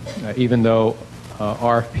that even though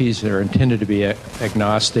RFPs are intended to be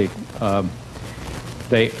agnostic,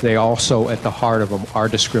 they also, at the heart of them, are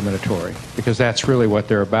discriminatory, because that's really what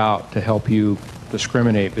they're about, to help you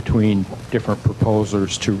discriminate between different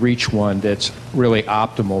proposals to reach one that's really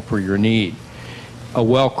optimal for your need. A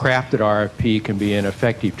well-crafted RFP can be an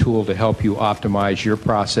effective tool to help you optimize your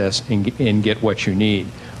process and get what you need.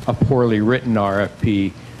 A poorly written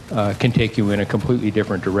RFP can take you in a completely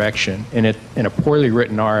different direction. And a poorly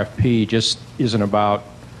written RFP just isn't about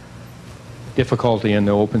difficulty in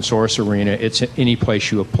the open source arena. It's any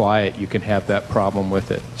place you apply it, you can have that problem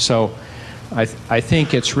with it. So I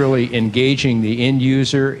think it's really engaging the end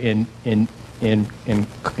user in a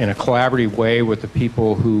collaborative way with the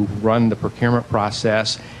people who run the procurement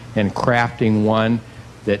process, and crafting one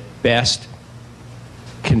that best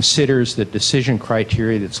considers the decision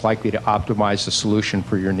criteria that's likely to optimize the solution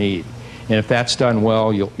for your need. And if that's done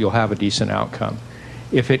well, you'll have a decent outcome.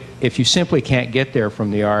 If you simply can't get there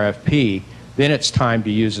from the RFP, then it's time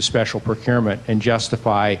to use a special procurement and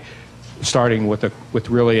justify starting with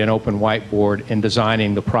really an open whiteboard and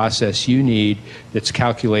designing the process you need that's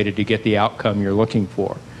calculated to get the outcome you're looking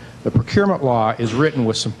for. The procurement law is written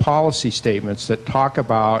with some policy statements that talk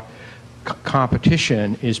about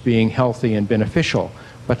competition as being healthy and beneficial,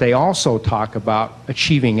 but they also talk about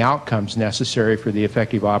achieving outcomes necessary for the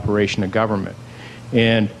effective operation of government.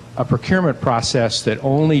 And a procurement process that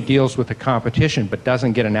only deals with the competition but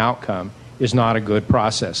doesn't get an outcome is not a good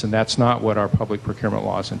process, and that's not what our public procurement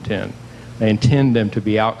laws intend. They intend them to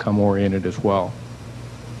be outcome-oriented as well.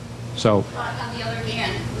 So, but on the other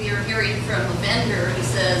hand, we are hearing from a vendor who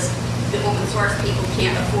says the open source people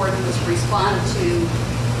can't afford to respond to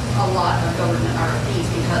a lot of government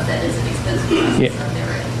RFPs because that is an expensive process on their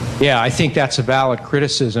end. Yeah, I think that's a valid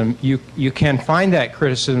criticism. You can find that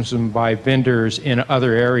criticism by vendors in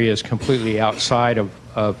other areas completely outside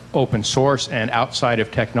of open source and outside of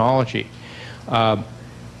technology.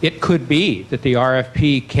 It could be that the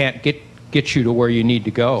RFP can't get you to where you need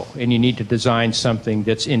to go, and you need to design something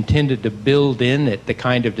that's intended to build in it the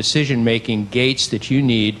kind of decision-making gates that you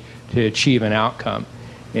need to achieve an outcome.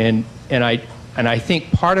 And I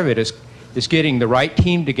think part of it is getting the right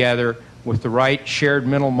team together with the right shared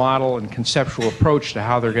mental model and conceptual approach to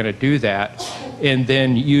how they're going to do that, and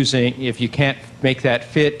then using, if you can't make that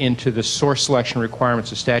fit into the source selection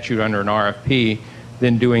requirements of statute under an RFP,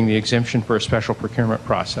 then doing the exemption for a special procurement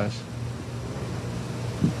process.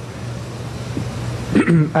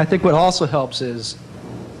 I think what also helps is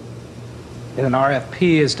in an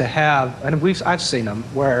RFP is to have, and I've seen them,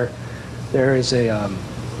 where there is a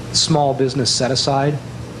small business set aside.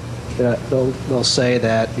 They'll say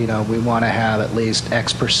that, you know, we want to have at least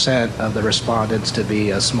X% of the respondents to be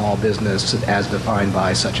a small business as defined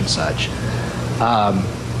by such and such.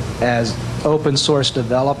 As open source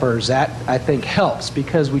developers, that I think helps,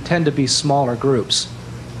 because we tend to be smaller groups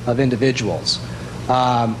of individuals,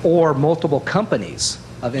 or multiple companies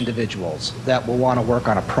of individuals that will want to work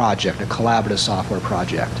on a project, a collaborative software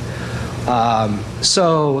project.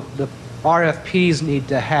 So the RFPs need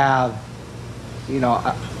to have, you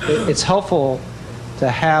know, it's helpful to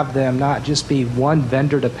have them not just be one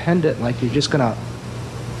vendor dependent, like you're just going to,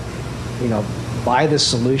 you know, buy this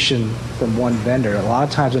solution from one vendor. A lot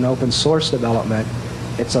of times in open source development,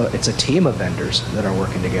 it's a team of vendors that are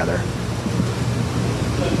working together.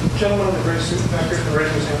 The gentleman in the gray suit back here, the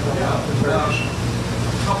raising his hand.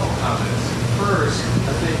 A couple comments. First,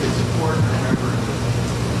 I think it's important to remember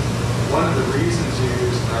that one of the reasons you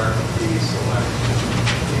use an RFP selection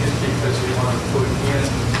is because you want to put in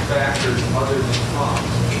factors other than cost.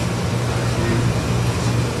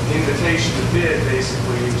 The invitation to bid,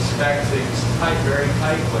 basically, you spec things very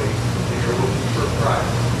tightly, and you're looking for a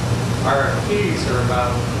price. RFPs are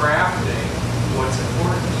about crafting what's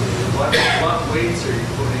important to you. What weights are you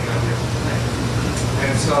putting on different things?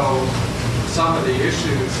 And so some of the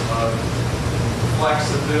issues of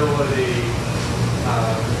flexibility,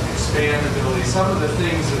 expandability, some of the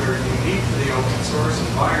things that are unique to the open source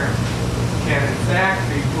environment can in fact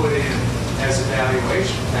be put in as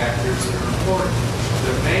evaluation factors that are important,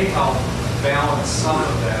 that may help balance some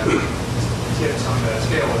of that, tip some of that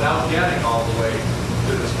scale without getting all the way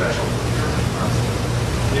to the special procurement process.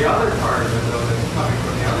 The other part of it, though, that's coming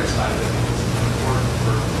from the other side that is important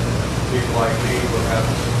for people like me who have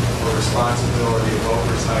a responsibility of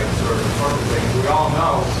oversight sort of important things. We all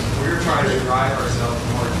know we're trying to drive ourselves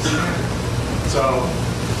more to standard. So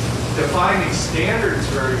defining standards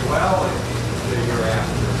very well that you're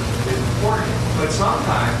after is important. But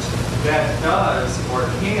sometimes that does or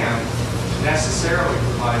can necessarily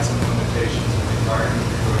provide some limitations in the environment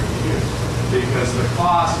you're going to use. Because the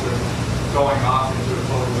cost of going off into a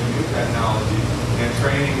totally new technology and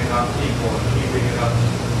training enough people and keeping it up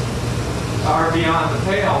are beyond the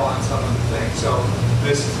pale on some of the things. So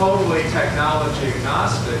this totally technology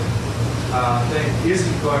agnostic thing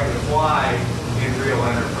isn't going to fly in real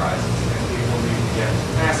enterprises, and people need to get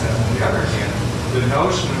past that. On the other hand, the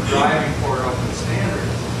notion of driving toward open standards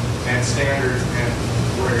and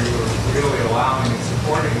where you're really allowing and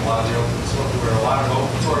supporting a lot of the open source, where a lot of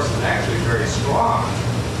open source is actually very strong.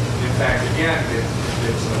 In fact, again,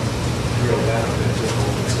 it's a real benefit to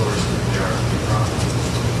open source in the RFP process.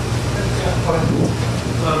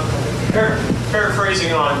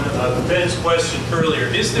 Paraphrasing on Ben's question earlier,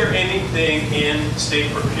 is there anything in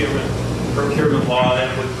state procurement law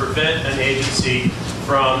that would prevent an agency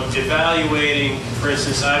from evaluating, for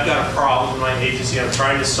instance, I've got a problem in my agency I'm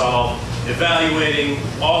trying to solve, evaluating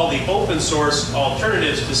all the open source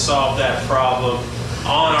alternatives to solve that problem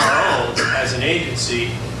on our own as an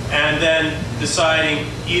agency, and then deciding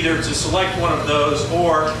either to select one of those,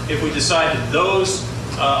 or if we decide that those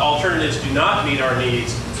alternatives do not meet our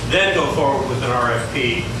needs, then go forward with an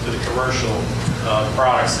RFP to the commercial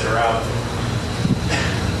products that are out there.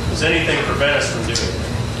 Does anything prevent us from doing that?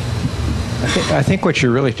 I think what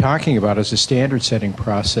you're really talking about is a standard setting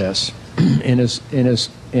process, and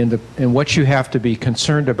what you have to be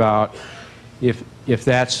concerned about, if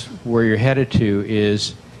that's where you're headed to,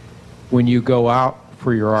 is when you go out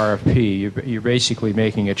for your RFP, you're basically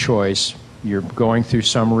making a choice. You're going through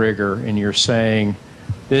some rigor, and you're saying,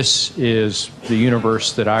 this is the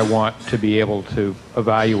universe that I want to be able to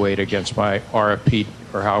evaluate against my RFP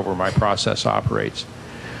or however my process operates.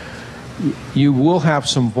 You will have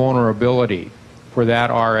some vulnerability for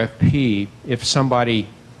that RFP if somebody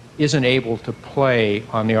isn't able to play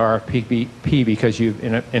on the RFP because you've,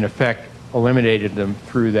 in effect, eliminated them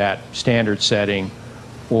through that standard setting,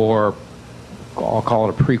 or I'll call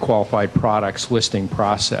it a pre-qualified products listing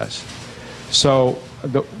process. So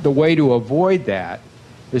the way to avoid that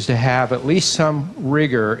is to have at least some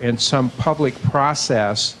rigor and some public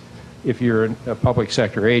process, if you're a public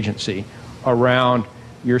sector agency, around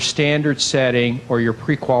your standard setting or your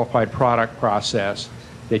pre-qualified product process,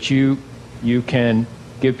 that you can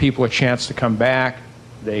give people a chance to come back,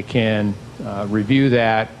 they can review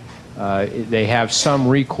that, they have some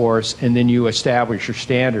recourse, and then you establish your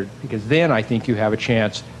standard. Because then I think you have a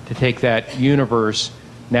chance to take that universe,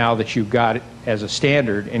 now that you've got it as a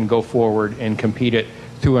standard, and go forward and compete it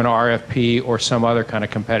through an RFP or some other kind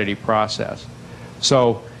of competitive process.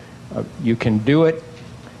 So you can do it.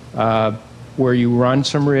 Where you run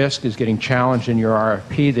some risk is getting challenged in your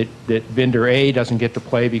RFP that vendor A doesn't get to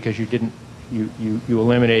play because you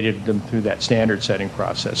eliminated them through that standard setting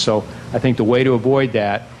process. So I think the way to avoid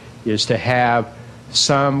that is to have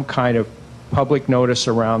some kind of public notice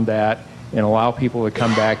around that and allow people to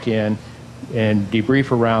come back in and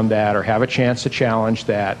debrief around that, or have a chance to challenge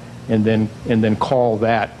that, and then call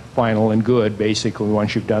that final and good, basically,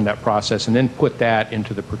 once you've done that process, and then put that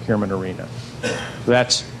into the procurement arena. So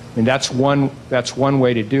that's one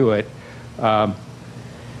way to do it. That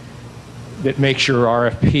makes your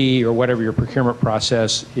RFP or whatever your procurement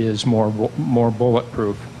process is more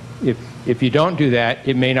bulletproof. If you don't do that,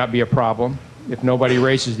 it may not be a problem. If nobody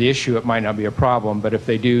raises the issue, it might not be a problem. But if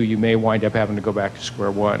they do, you may wind up having to go back to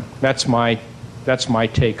square one. That's my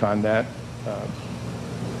take on that.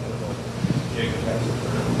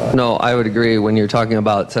 No, I would agree. When you're talking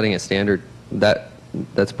about setting a standard,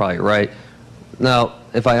 that's probably right. Now,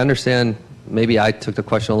 if I understand, maybe I took the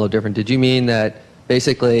question a little different. Did you mean that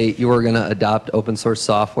basically you were going to adopt open source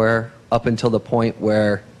software up until the point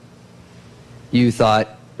where you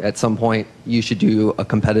thought at some point you should do a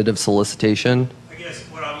competitive solicitation? I guess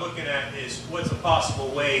what I'm looking at is what's a possible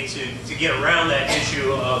way to get around that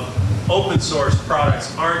issue of open source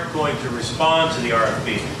products aren't going to respond to the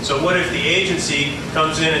RFP. So what if the agency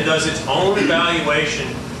comes in and does its own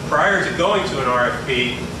evaluation prior to going to an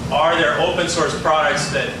RFP? Are there open source products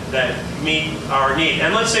that meet our need?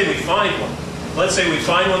 And let's say we find one. Let's say we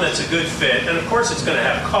find one that's a good fit, and of course it's going to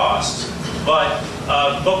have costs, but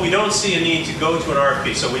we don't see a need to go to an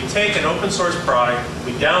RFP. So we take an open source product,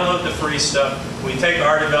 we download the free stuff, we take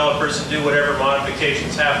our developers and do whatever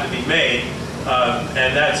modifications have to be made,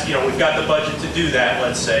 and that's, we've got the budget to do that,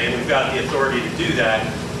 let's say, and we've got the authority to do that.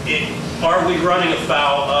 Are we running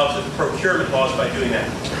afoul of the procurement laws by doing that?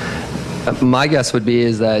 My guess would be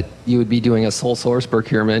is that you would be doing a sole source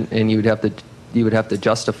procurement, and you would have to you would have to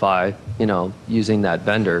justify, using that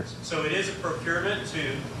vendor. So it is a procurement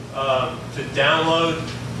to download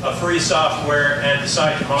a free software and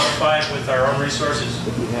decide to modify it with our own resources?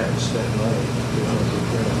 If we haven't spent money,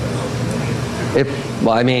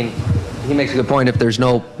 Well, I mean, he makes a good point. If there's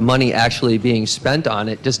no money actually being spent on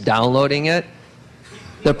it, just downloading it,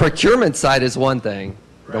 the procurement side is one thing.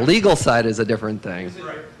 The legal side is a different thing. Is it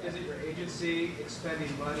your agency expending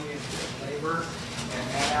money in labor and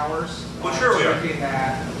man hours? Well, sure we are. Checking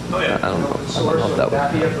that Oh, yeah. I don't know open if source, would that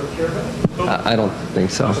that be a would. procurement? I don't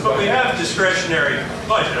think so. But we have discretionary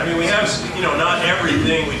budget. I mean, we have, not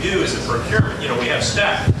everything we do is a procurement. We have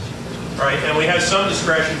staff, right? And we have some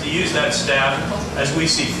discretion to use that staff as we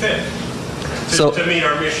see fit to meet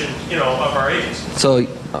our mission, of our agency. So,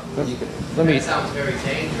 That sounds very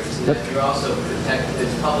dangerous. And then you're also protecting the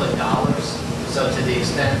public dollars. So to the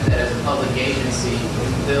extent that as a public agency,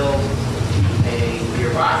 you build a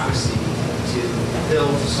bureaucracy to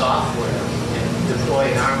build software and deploy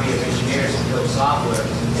an army of engineers to build software,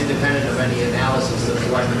 independent of any analysis of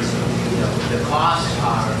what the costs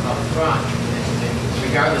are up front, and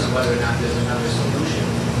regardless of whether or not there's another solution,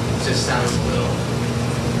 it just sounds a little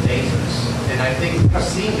dangerous. And I think we've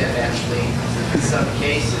seen that actually in some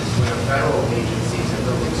cases where federal agencies are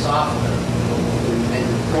building software and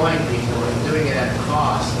deploying people and doing it at a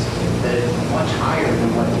cost that is much higher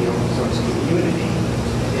than what the open source community,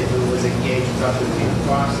 if it was engaged productively in the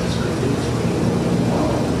process, could do to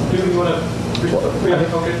it. Do you want to?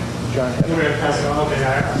 Okay. John. You want to pass it on? Okay,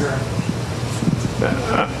 I'm here.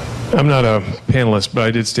 I'm not a panelist, but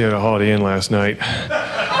I did stay at a Holiday Inn last night.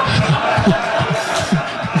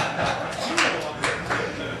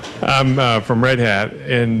 I'm from Red Hat,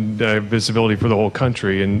 and visibility for the whole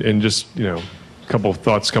country, and just, a couple of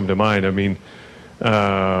thoughts come to mind. I mean,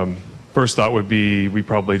 first thought would be we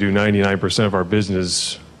probably do 99% of our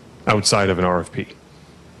business outside of an RFP.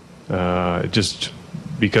 Just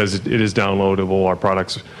because it is downloadable, our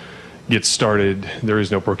products get started, there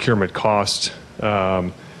is no procurement cost.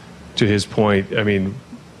 To his point, I mean,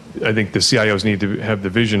 I think the CIOs need to have the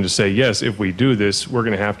vision to say, yes, if we do this, we're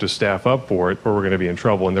going to have to staff up for it or we're going to be in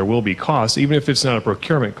trouble. And there will be costs, even if it's not a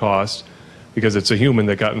procurement cost, because it's a human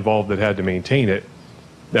that got involved that had to maintain it.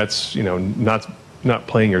 That's, not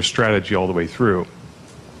playing your strategy all the way through.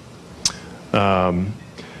 I've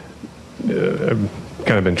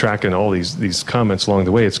kind of been tracking all these comments along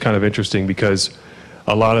the way. It's kind of interesting because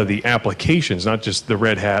a lot of the applications, not just the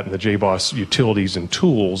Red Hat and the JBoss utilities and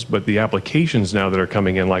tools, but the applications now that are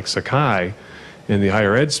coming in like Sakai in the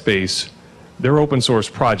higher ed space, they're open source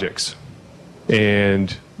projects.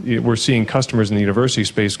 And we're seeing customers in the university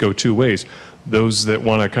space go two ways. Those that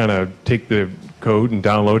want to kind of take the code and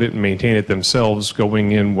download it and maintain it themselves,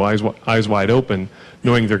 going in eyes wide open,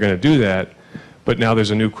 knowing they're going to do that. But now there's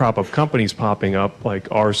a new crop of companies popping up like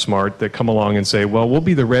RSmart that come along and say, well, we'll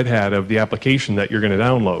be the Red Hat of the application that you're going to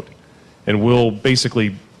download. And we'll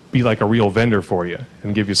basically be like a real vendor for you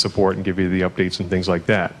and give you support and give you the updates and things like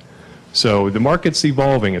that. So the market's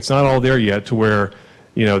evolving. It's not all there yet to where,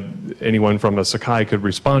 anyone from a Sakai could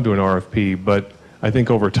respond to an RFP, but I think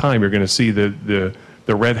over time you're going to see the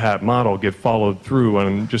Red Hat model get followed through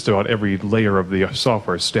on just about every layer of the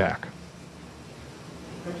software stack.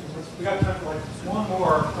 We got time for like one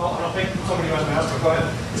more. I don't think somebody wants to ask, but go ahead.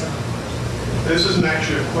 This isn't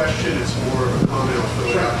actually a question, it's more of a comment I'll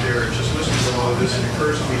throw out there. Just listening to all of this, it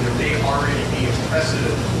occurs to me that may already be a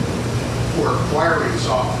precedent for acquiring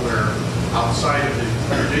software outside of the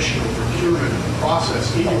traditional procurement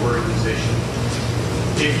process in your organization.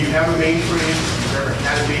 If you have a mainframe, if you've ever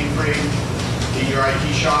had a mainframe in your IT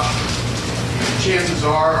shop, chances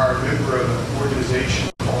are a member of an organization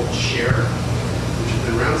called SHARE, which has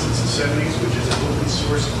been around since the 70s, which is an open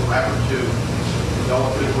source collaborative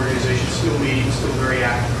development organization, still meeting, still very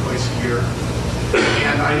active twice a year.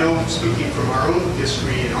 And I know, speaking from our own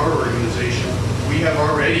history in our organization, we have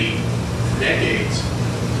already, for decades,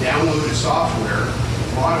 downloaded software,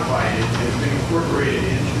 modified it, and been incorporated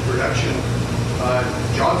into production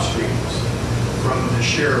job streams from the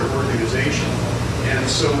SHARE organization. And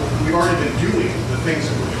so we've already been doing the things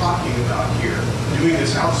that we're talking about here, doing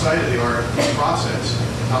this outside of the RFP process,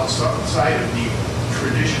 outside of the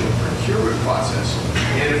traditional procurement process.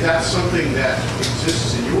 And if that's something that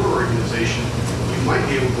exists in your organization, you might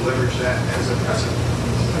be able to leverage that as a precedent.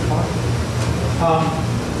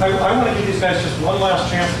 I want to give these guys just one last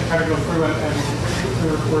chance to kind of go through it, and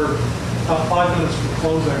we're about 5 minutes from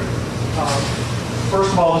closing.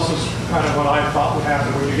 First of all, this is kind of what I thought would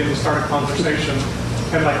happen when you get to start a conversation.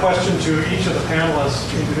 And my question to each of the panelists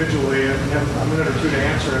individually, and you have a minute or two to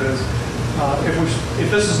answer it, is if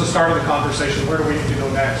this is the start of the conversation, where do we need to go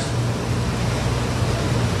next?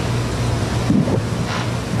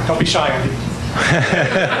 Don't be shy, Andy.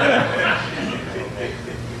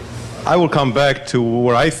 I will come back to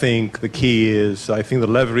where I think the key is. I think the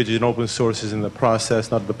leverage in open source is in the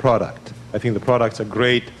process, not the product. I think the products are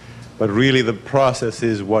great, but really the process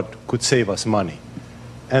is what could save us money.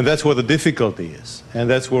 And that's where the difficulty is. And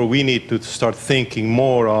that's where we need to start thinking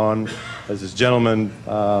more on, as this gentleman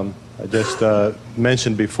just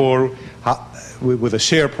mentioned before, with the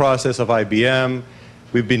share process of IBM.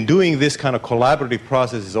 We've been doing this kind of collaborative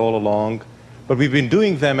processes all along, but we've been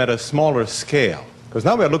doing them at a smaller scale. Because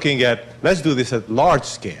now we're looking at, let's do this at large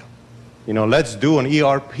scale. You know, let's do an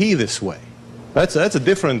ERP this way. That's a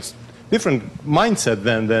different mindset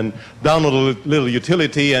than download a little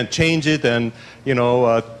utility and change it, and you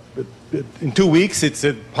know, in 2 weeks it's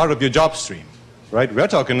a part of your job stream, right? We're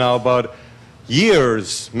talking now about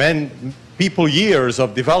years, people years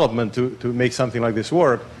of development to make something like this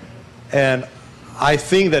work. And I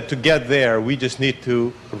think that to get there, we just need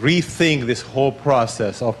to rethink this whole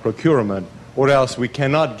process of procurement, or else we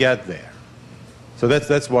cannot get there. So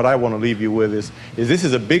that's what I want to leave you with is this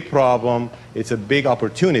is a big problem, it's a big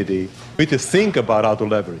opportunity. We need to think about how to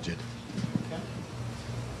leverage it.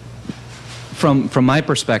 From my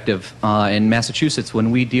perspective, in Massachusetts,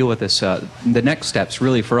 when we deal with this, the next steps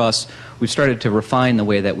really for us, we've started to refine the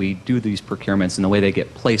way that we do these procurements and the way they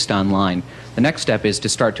get placed online. The next step is to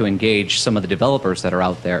start to engage some of the developers that are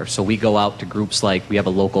out there. So we go out to groups like, we have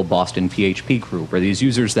a local Boston PHP group, or these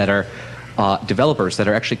users that are developers that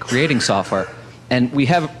are actually creating software. And we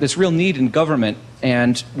have this real need in government,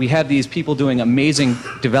 and we have these people doing amazing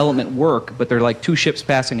development work, but they're like two ships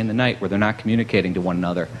passing in the night where they're not communicating to one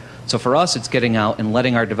another. So for us, it's getting out and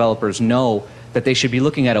letting our developers know that they should be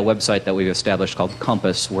looking at a website that we've established called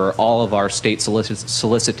Compass, where all of our state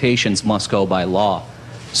solicitations must go by law.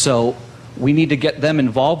 So we need to get them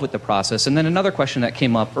involved with the process. And then another question that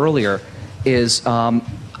came up earlier is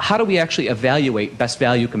how do we actually evaluate best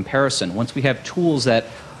value comparison once we have tools that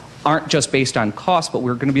aren't just based on cost, but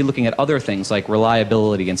we're going to be looking at other things like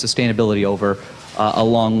reliability and sustainability over a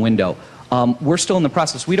long window. We're still in the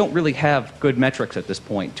process. We don't really have good metrics at this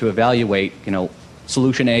point to evaluate, you know,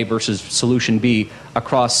 solution A versus solution B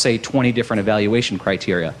across, say, 20 different evaluation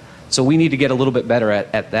criteria. So we need to get a little bit better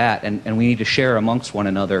at that, and we need to share amongst one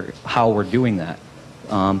another how we're doing that.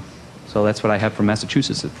 So that's what I have from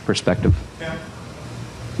Massachusetts' perspective.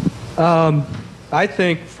 Yeah. I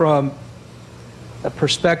think from a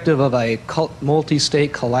perspective of a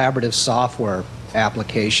multi-state collaborative software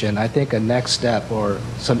application, I think a next step or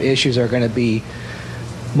some issues are going to be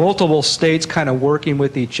multiple states kind of working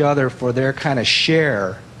with each other for their kind of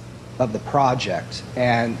share of the project.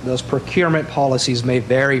 And those procurement policies may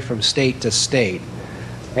vary from state to state.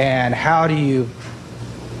 And how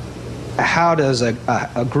does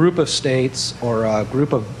a group of states or a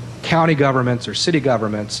group of county governments or city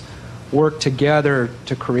governments work together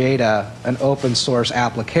to create an open source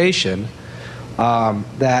application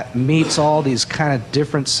that meets all these kind of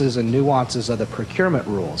differences and nuances of the procurement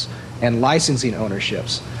rules and licensing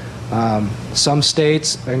ownerships. Some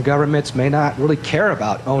states and governments may not really care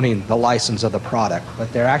about owning the license of the product,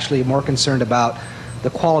 but they're actually more concerned about the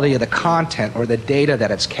quality of the content or the data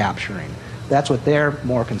that it's capturing. That's what they're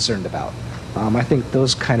more concerned about. I think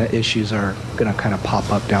those kind of issues are going to kind of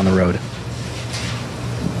pop up down the road.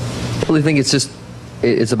 I really think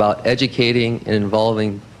it's about educating and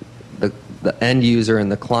involving the end user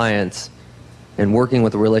and the clients and working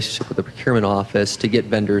with the relationship with the procurement office to get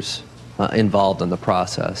vendors involved in the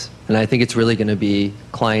process. And I think it's really going to be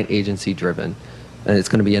client agency driven, and it's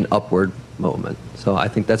going to be an upward movement. So I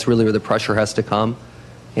think that's really where the pressure has to come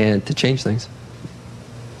and to change things.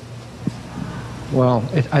 Well,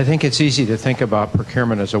 I think it's easy to think about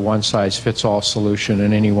procurement as a one-size-fits-all solution,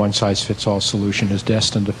 and any one-size-fits-all solution is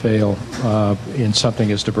destined to fail in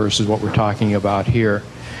something as diverse as what we're talking about here.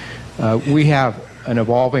 We have an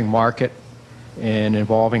evolving market and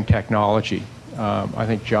evolving technology. I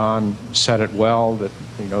think John said it well, that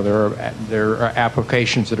there are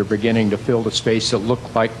applications that are beginning to fill the space that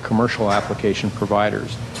look like commercial application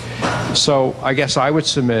providers. So I guess I would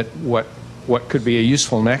submit what could be a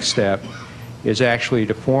useful next step is actually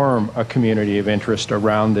to form a community of interest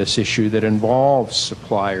around this issue that involves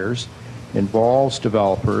suppliers, involves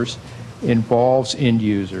developers, involves end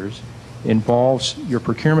users, involves your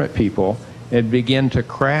procurement people, and begin to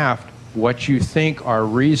craft what you think are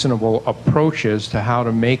reasonable approaches to how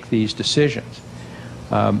to make these decisions.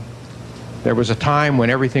 There was a time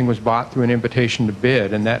when everything was bought through an invitation to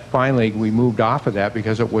bid, and that finally we moved off of that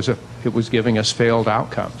because it was giving us failed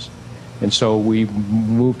outcomes. And so we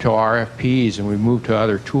moved to RFPs and we moved to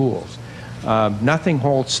other tools. Nothing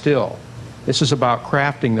holds still. This is about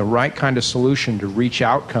crafting the right kind of solution to reach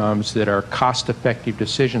outcomes that are cost-effective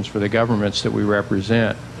decisions for the governments that we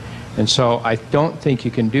represent. And so I don't think you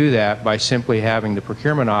can do that by simply having the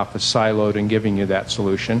procurement office siloed and giving you that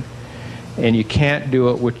solution. And you can't do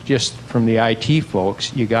it with just from the IT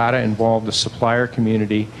folks. You got to involve the supplier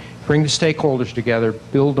community, bring the stakeholders together,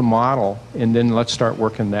 build a model, and then let's start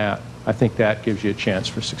working that. I think that gives you a chance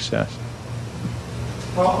for success.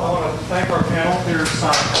 Well, I want to thank our panel.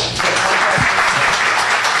 There's